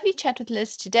had a lovely chat with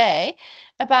Liz today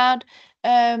about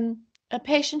a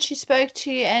patient she spoke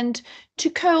to, and to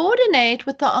coordinate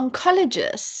with the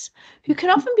oncologists who can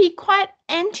often be quite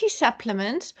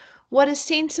anti-supplements, what is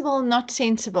sensible and not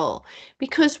sensible,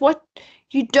 because what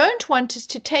you don't want is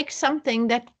to take something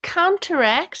that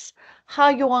counteracts how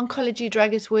your oncology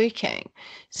drug is working.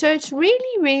 So it's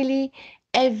really, really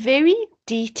a very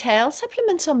detailed.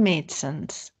 Supplements are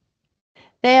medicines.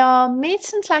 They are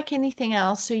medicines like anything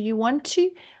else. So you want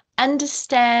to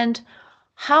understand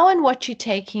how and what you're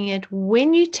taking it,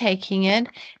 when you're taking it,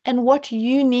 and what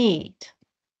you need.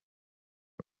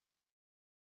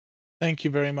 Thank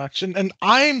you very much. And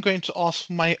I am going to ask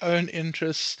for my own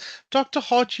interests. Dr.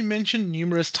 Hart, you mentioned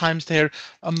numerous times there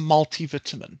a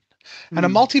multivitamin. And a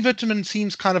multivitamin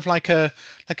seems kind of like a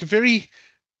very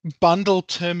bundled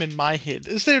term in my head.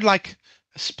 Is there like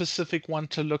a specific one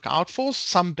to look out for?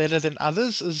 Some better than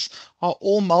others? Are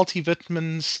all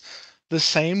multivitamins the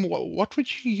same? What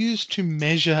would you use to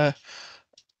measure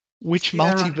which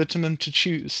multivitamin to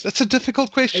choose? That's a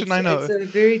difficult question, I know. It's a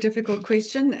very difficult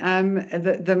question.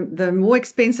 The more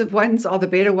expensive ones are the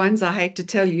better ones, I hate to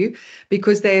tell you,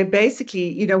 because they're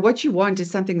basically, what you want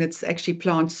is something that's actually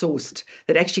plant sourced,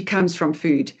 that actually comes from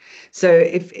food. So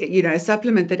if, a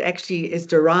supplement that actually is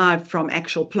derived from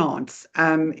actual plants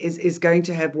is going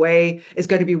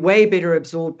to be way better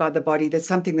absorbed by the body than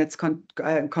something that's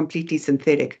completely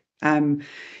synthetic.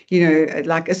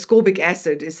 Like ascorbic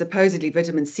acid is supposedly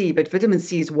vitamin C, but vitamin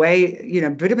C is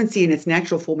vitamin C in its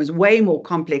natural form is way more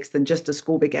complex than just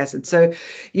ascorbic acid. So,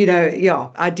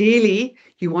 ideally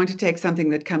you want to take something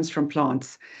that comes from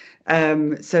plants.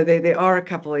 So there are a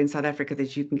couple in South Africa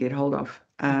that you can get hold of.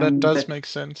 That does make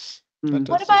sense.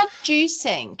 What about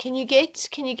juicing? Can you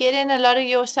get in a lot of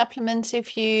your supplements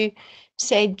if you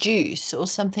say juice or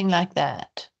something like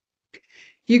that?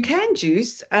 You can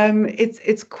juice.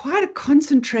 It's quite a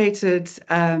concentrated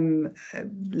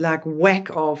like whack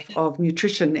of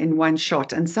nutrition in one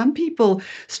shot, and some people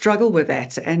struggle with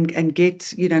that and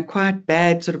get quite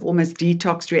bad sort of almost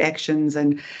detox reactions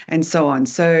and so on.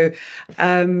 So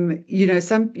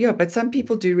but some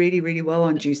people do really, really well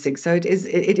on juicing. So it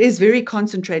is very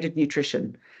concentrated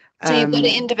nutrition. So you've got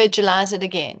to individualize it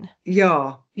again.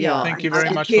 Yeah. Thank you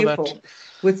very much for that.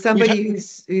 With somebody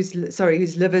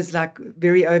whose liver's like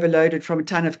very overloaded from a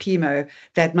ton of chemo,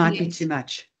 that might be too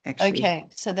much, actually. Okay,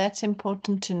 so that's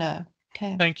important to know.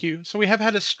 Okay. Thank you. So we have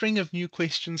had a string of new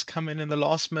questions come in the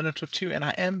last minute or two, and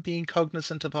I am being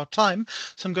cognizant of our time.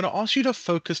 So I'm going to ask you to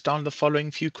focus down the following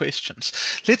few questions.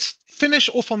 Let's finish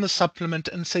off on the supplement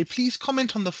and say, please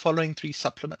comment on the following 3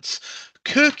 supplements: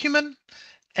 curcumin,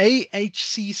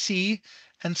 AHCC,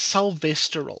 and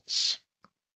salvesterols.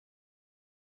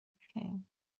 Okay.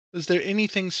 Is there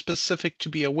anything specific to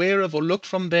be aware of or look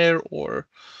from there, or?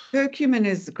 Curcumin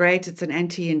is great. It's an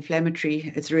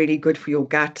anti-inflammatory. It's really good for your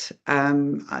gut. I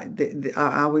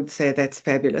would say that's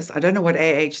fabulous. I don't know what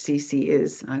AHCC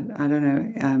is. I don't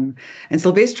know. And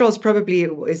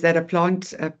salvesterols is that a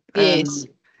plant? Yes.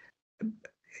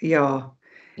 Yeah.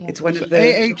 It's one of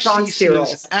the plant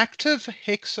sterols. Is active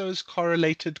hexose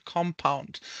correlated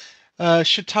compound.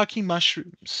 Shiitake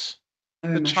mushrooms.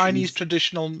 The Chinese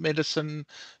traditional medicine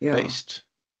based.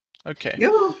 Okay.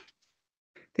 Yeah.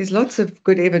 There's lots of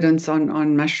good evidence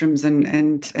on mushrooms and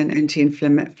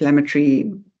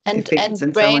anti-inflammatory effects and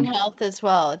so brain on. health as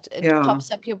well. It Yeah.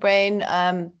 pops up your brain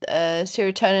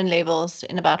serotonin levels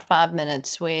in about 5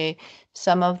 minutes, where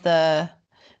some of the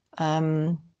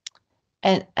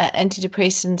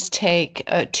antidepressants take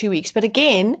 2 weeks. But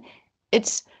again,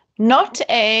 it's not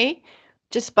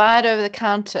just buy it over the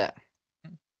counter.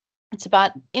 It's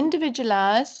about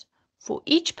individualized for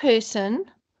each person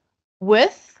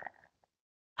with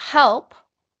help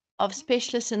of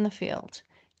specialists in the field.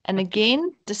 And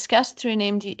again, discussed through an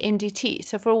MDT.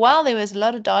 So for a while, there was a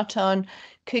lot of data on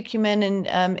curcumin,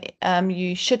 and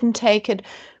you shouldn't take it.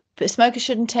 Smokers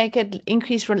shouldn't take it,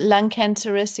 increased lung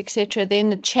cancer risk, etc.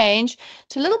 Then the change.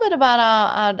 It's a little bit about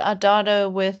our data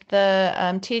with the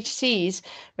THCs.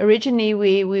 Originally,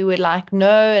 we were like,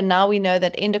 no, and now we know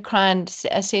that endocrine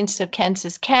sensitive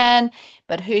cancers can,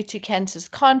 but HER2 cancers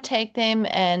can't take them,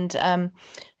 and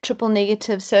triple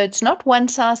negative. So it's not one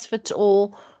size fits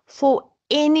all for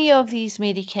any of these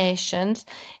medications.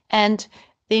 And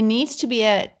there needs to be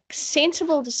a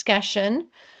sensible discussion.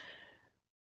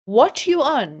 What you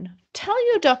on?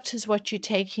 Tell your doctors what you're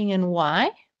taking and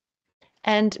why,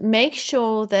 and make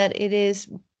sure that it is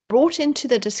brought into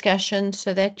the discussion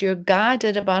so that you're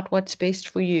guided about what's best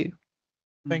for you.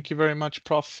 Thank you very much,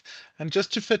 Prof. And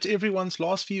just to fit everyone's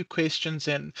last few questions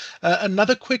in,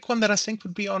 another quick one that I think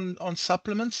would be on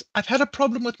supplements. I've had a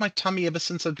problem with my tummy ever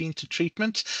since I've been to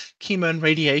treatment, chemo and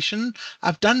radiation.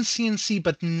 I've done CNC,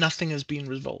 but nothing has been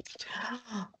resolved.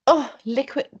 Oh,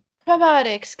 liquid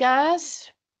probiotics,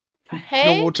 guys. Your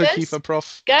Hey, water just keeper,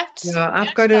 Prof. gut. Yeah,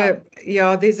 I've got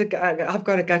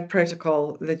a gut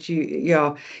protocol that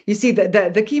you see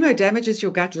that the chemo damages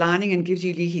your gut lining and gives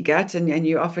you leaky gut, and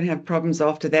you often have problems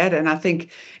after that. And I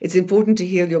think it's important to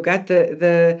heal your gut.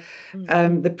 The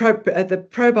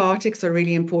probiotics are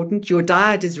really important. Your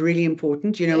diet is really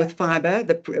important, with fiber,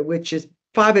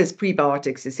 fiber is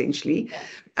prebiotics essentially. Yeah.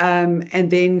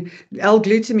 And then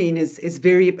L-glutamine is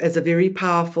a very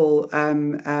powerful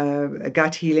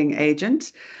gut healing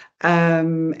agent.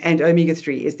 And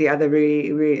omega-3 is the other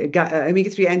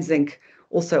omega-3 and zinc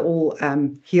also all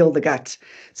heal the gut.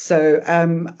 So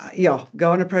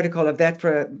go on a protocol of that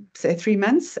for say 3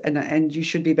 months, and you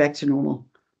should be back to normal.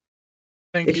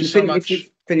 Thank you so much. If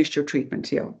you've finished your treatment,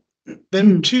 yeah.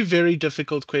 Then two very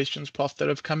difficult questions, Prof, that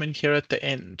have come in here at the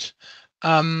end.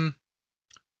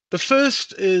 The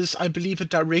first is, I believe, a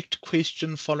direct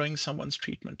question following someone's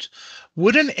treatment.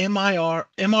 Would an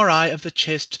MRI of the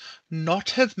chest not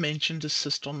have mentioned a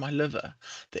cyst on my liver?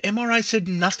 The MRI said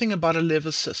nothing about a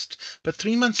liver cyst, but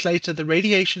 3 months later, the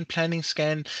radiation planning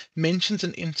scan mentions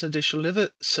an interstitial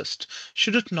liver cyst.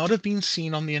 Should it not have been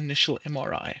seen on the initial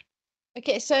MRI?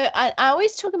 Okay, so I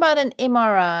always talk about an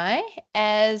MRI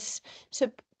so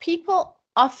people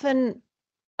often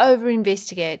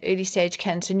over-investigate early stage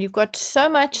cancer, and you've got so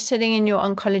much sitting in your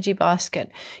oncology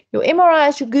basket. Your MRI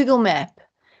is your Google map.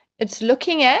 It's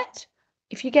looking at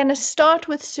if you're going to start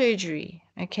with surgery.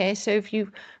 Okay, so if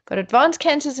you've got advanced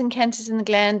cancers and cancers in the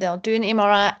gland, they'll do an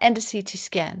MRI and a CT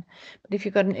scan. But if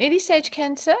you've got an early stage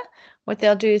cancer, what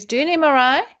they'll do is do an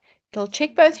MRI. They'll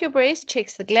check both your breasts,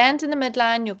 checks the glands in the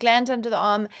midline, your glands under the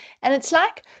arm, and it's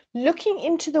like looking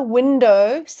into the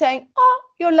window saying, oh,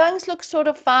 your lungs look sort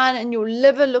of fine and your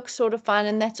liver looks sort of fine,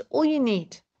 and that's all you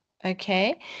need.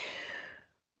 Okay.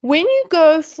 When you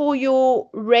go for your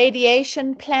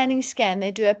radiation planning scan,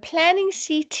 they do a planning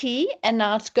CT, and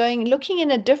now it's looking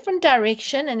in a different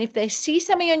direction. And if they see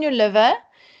something on your liver,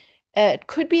 it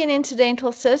could be an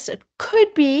incidental cyst. It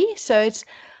could be, so it's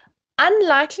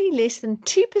unlikely, less than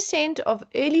 2% of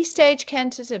early stage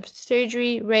cancers have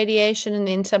surgery, radiation, and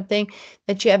then something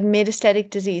that you have metastatic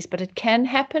disease. But it can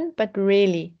happen, but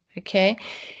rarely. Okay.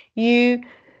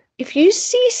 If you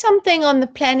see something on the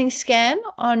planning scan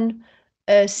on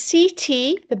a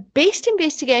CT, the best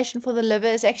investigation for the liver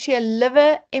is actually a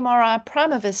liver MRI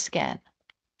Primavis scan.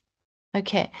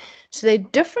 Okay, so they're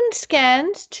different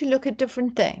scans to look at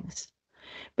different things,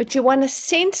 but you want a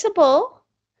sensible,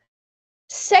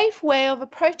 safe way of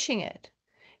approaching it,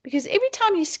 because every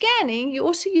time you're scanning, you're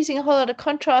also using a whole lot of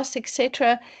contrast,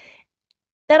 etc.,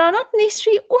 that are not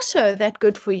necessarily also that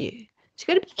good for you. So you've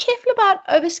got to be careful about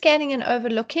overscanning and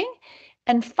overlooking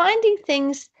and finding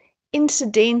things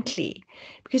incidentally,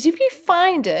 because if you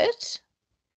find it,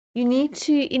 you need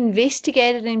to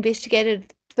investigate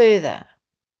it further.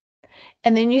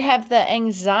 And then you have the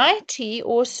anxiety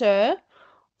also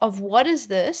of what is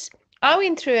this? I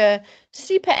went through a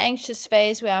super anxious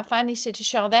phase where I finally said to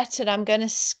Charles, that's it, I'm going to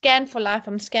scan for life.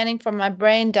 I'm scanning from my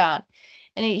brain down.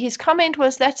 And his comment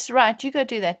was, that's right, you go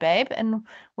do that, babe. And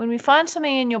when we find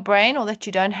something in your brain, or that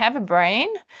you don't have a brain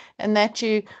and that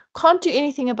you can't do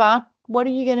anything about, what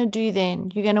are you going to do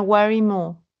then? You're going to worry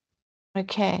more.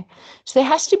 Okay. So there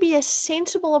has to be a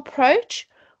sensible approach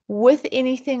with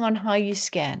anything on how you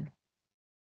scan.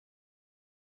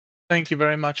 Thank you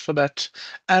very much for that.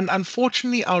 And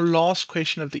unfortunately, our last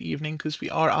question of the evening, because we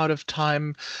are out of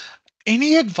time,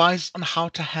 any advice on how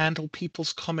to handle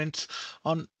people's comments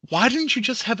on why didn't you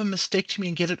just have a mastectomy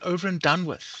and get it over and done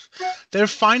with? They're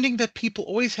finding that people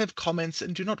always have comments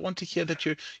and do not want to hear that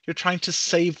you're trying to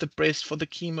save the breast for the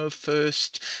chemo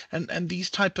first, and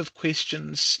these type of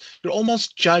questions. You're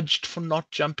almost judged for not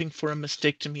jumping for a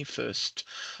mastectomy first.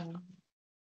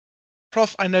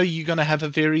 Prof, I know you're going to have a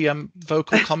very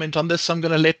vocal comment on this, so I'm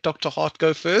going to let Dr. Hart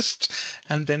go first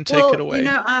and then take it Well, away.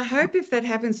 I hope if that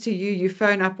happens to you, you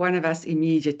phone up one of us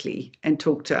immediately and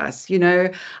talk to us.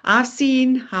 I've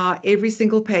seen how every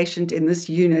single patient in this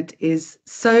unit is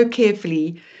so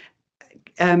carefully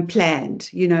planned.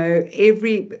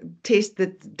 Every test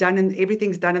that's done and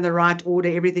everything's done in the right order,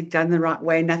 everything's done in the right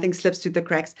way, nothing slips through the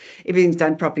cracks, everything's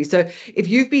done properly. So if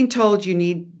you've been told you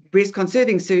need breast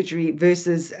conserving surgery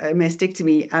versus a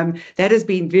mastectomy, that has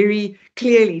been very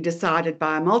clearly decided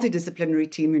by a multidisciplinary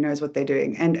team who knows what they're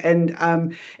doing.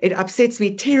 And it upsets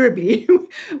me terribly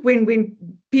when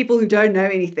people who don't know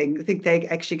anything think they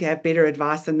actually have better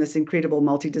advice than this incredible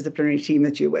multidisciplinary team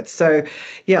that you're with. So,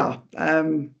 yeah,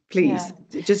 please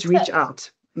just reach out.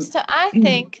 So I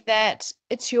think that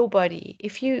it's your body.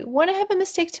 If you want to have a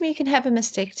mastectomy, you can have a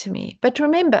mastectomy. But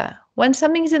remember, when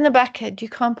something's in the bucket, you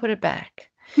can't put it back.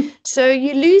 So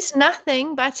you lose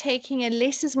nothing by taking a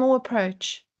less is more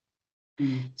approach.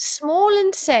 Small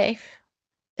and safe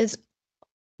is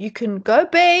you can go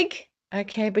big,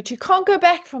 okay, but you can't go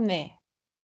back from there.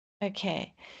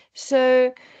 Okay.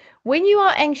 So when you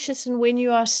are anxious and when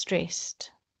you are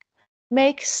stressed,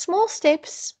 make small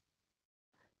steps,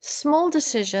 small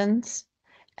decisions,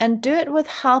 and do it with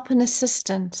help and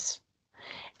assistance.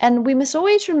 And we must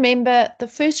always remember the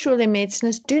first rule in medicine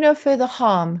is do no further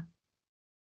harm.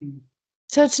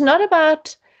 So it's not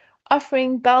about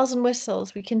offering bells and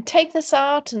whistles. We can take this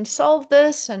out and solve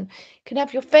this, and you can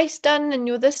have your face done and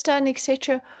your this done,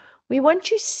 etc. We want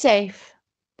you safe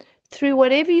through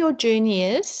whatever your journey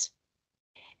is.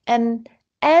 And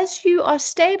as you are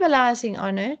stabilizing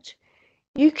on it,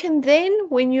 you can then,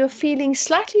 when you're feeling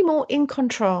slightly more in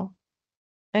control,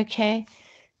 okay,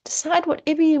 decide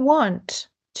whatever you want.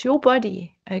 It's your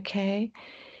body, okay?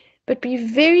 But be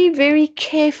very, very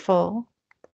careful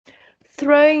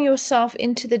throwing yourself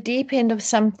into the deep end of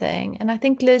something. And I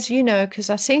think, Liz, because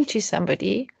I sent you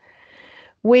somebody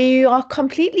where you are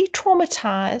completely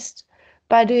traumatized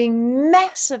by doing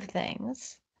massive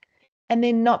things and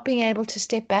then not being able to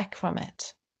step back from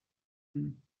it.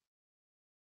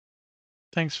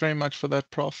 Thanks very much for that,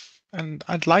 Prof. And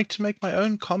I'd like to make my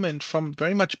own comment from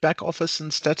very much back office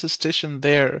and statistician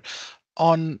there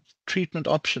on treatment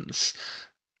options.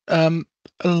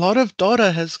 A lot of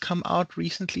data has come out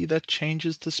recently that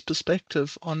changes this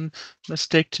perspective on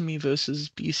mastectomy versus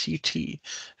BCT.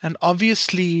 And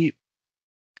obviously,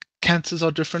 cancers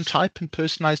are different type and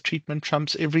personalized treatment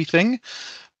trumps everything.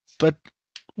 But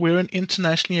we're an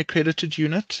internationally accredited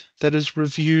unit that is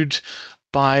reviewed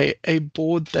by a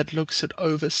board that looks at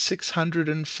over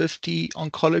 650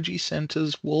 oncology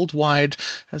centers worldwide,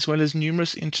 as well as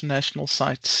numerous international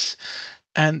sites.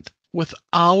 And with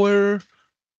our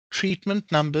treatment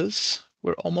numbers,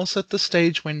 we're almost at the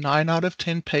stage where 9 out of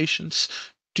 10 patients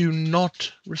do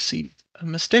not receive a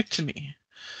mastectomy.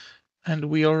 And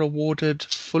we are awarded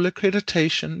full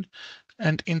accreditation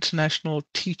and international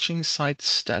teaching site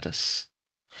status.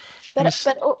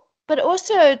 But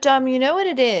also, Dom, you know what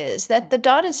it is? That the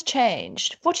data's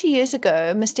changed. 40 years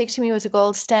ago, mastectomy was a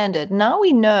gold standard. Now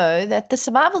we know that the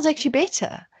survival is actually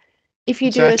better. If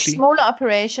you do a smaller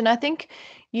operation, I think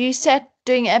you sat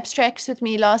doing abstracts with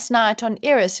me last night on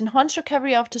ERIS, enhanced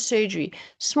recovery after surgery,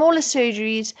 smaller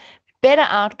surgeries, better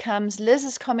outcomes. Liz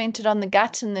has commented on the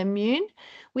gut and the immune.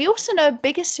 We also know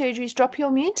bigger surgeries drop your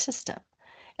immune system,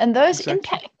 and those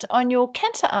impact on your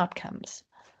cancer outcomes.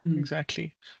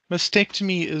 Exactly.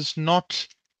 Mastectomy is not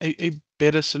a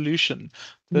better solution.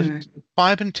 The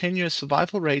 5 and 10-year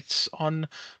survival rates on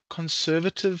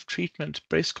conservative treatment,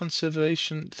 breast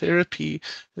conservation therapy,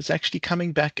 is actually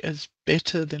coming back as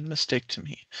better than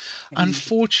mastectomy.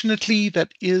 Unfortunately,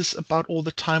 that is about all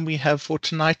the time we have for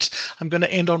tonight. I'm going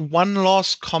to end on one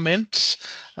last comment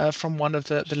from one of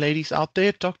the ladies out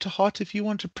there. Dr. Hart, if you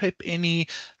want to prep any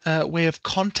way of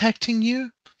contacting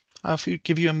you. I'll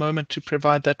give you a moment to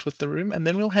provide that with the room, and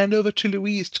then we'll hand over to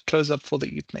Louise to close up for the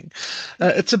evening.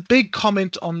 It's a big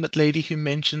comment on that lady who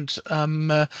mentioned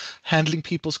handling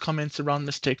people's comments around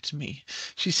mastectomy.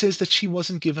 She says that she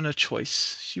wasn't given a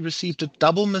choice. She received a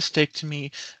double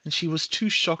mastectomy, and she was too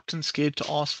shocked and scared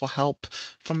to ask for help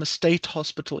from a state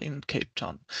hospital in Cape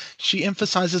Town. She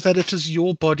emphasizes that it is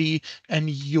your body and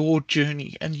your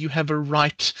journey, and you have a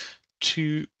right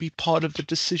to be part of the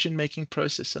decision-making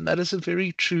process. And that is a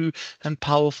very true and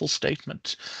powerful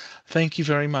statement. Thank you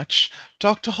very much.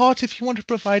 Dr. Hart, if you want to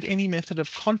provide any method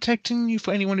of contacting you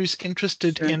for anyone who's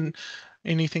interested in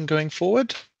anything going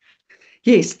forward.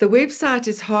 Yes, the website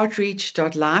is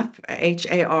heartreach.life,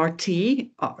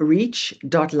 H-A-R-T,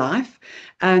 reach.life.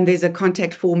 And there's a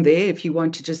contact form there if you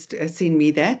want to just send me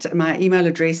that. My email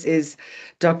address is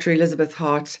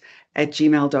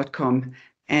drelizabethhart@gmail.com.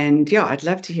 And yeah, I'd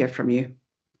love to hear from you.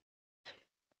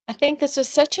 I think this was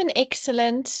such an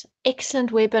excellent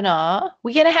webinar.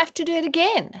 We're going to have to do it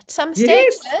again at some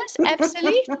stage. Yes.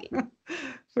 Absolutely.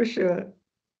 For sure.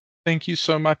 Thank you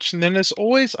so much. And then, as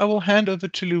always, I will hand over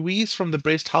to Louise from the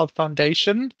Breast Health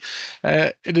Foundation.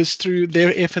 It is through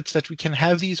their efforts that we can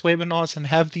have these webinars and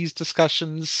have these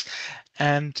discussions.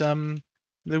 And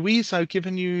Louise, I've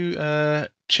given you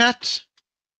chat.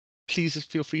 Please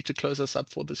feel free to close us up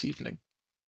for this evening.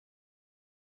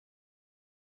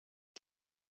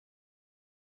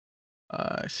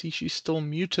 I see she's still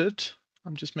muted.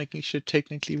 I'm just making sure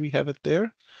technically we have it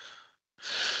there.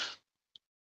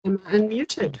 Am I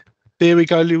unmuted? There we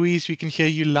go, Louise. We can hear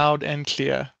you loud and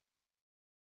clear.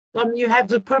 You have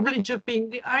the privilege of being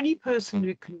the only person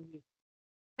who can mute.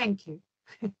 Thank you.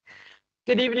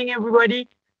 Good evening, everybody.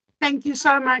 Thank you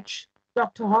so much,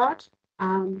 Dr. Hart.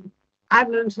 I've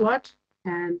learned a lot,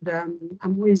 and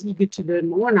I'm always eager to learn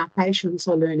more, and our patients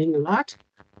are learning a lot.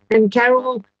 And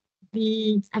Carol,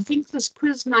 I think this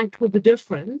quiz night with the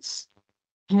difference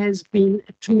has been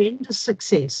a tremendous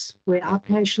success, where our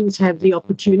patients have the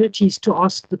opportunities to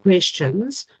ask the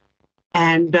questions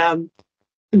and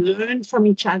learn from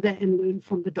each other and learn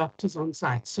from the doctors on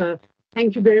site. So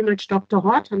thank you very much, Dr.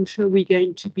 Hart. I'm sure we're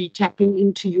going to be tapping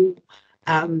into your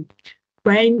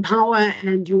brain power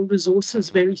and your resources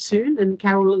very soon. And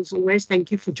Carol, as always,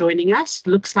 thank you for joining us.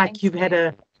 Looks like you've had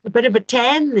a bit of a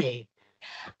tan there.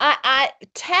 I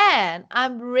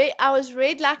was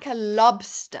red like a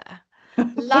lobster.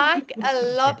 Like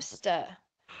a lobster.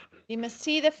 You must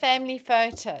see the family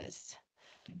photos.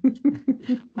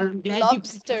 I'm glad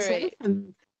Lobster.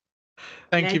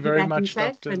 Thank you very much,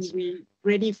 doctors. And we're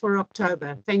ready for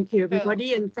October. Thank you,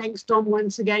 everybody. And thanks, Dom,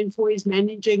 once again for his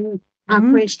managing our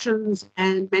questions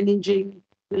and managing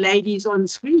the ladies on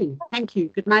screen. Thank you.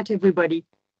 Good night, everybody.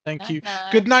 Thank you.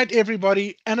 Good night,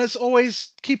 everybody. And as always,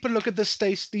 keep a look at the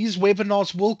space. These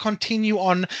webinars will continue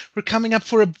on. We're coming up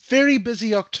for a very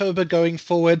busy October going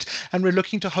forward, and we're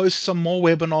looking to host some more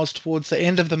webinars towards the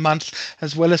end of the month,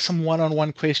 as well as some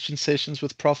one-on-one question sessions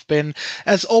with Prof. Benn.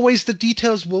 As always, the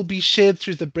details will be shared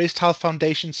through the Breast Health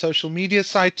Foundation social media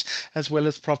site, as well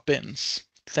as Prof. Benn's.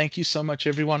 Thank you so much,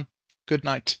 everyone. Good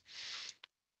night.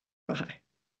 Bye.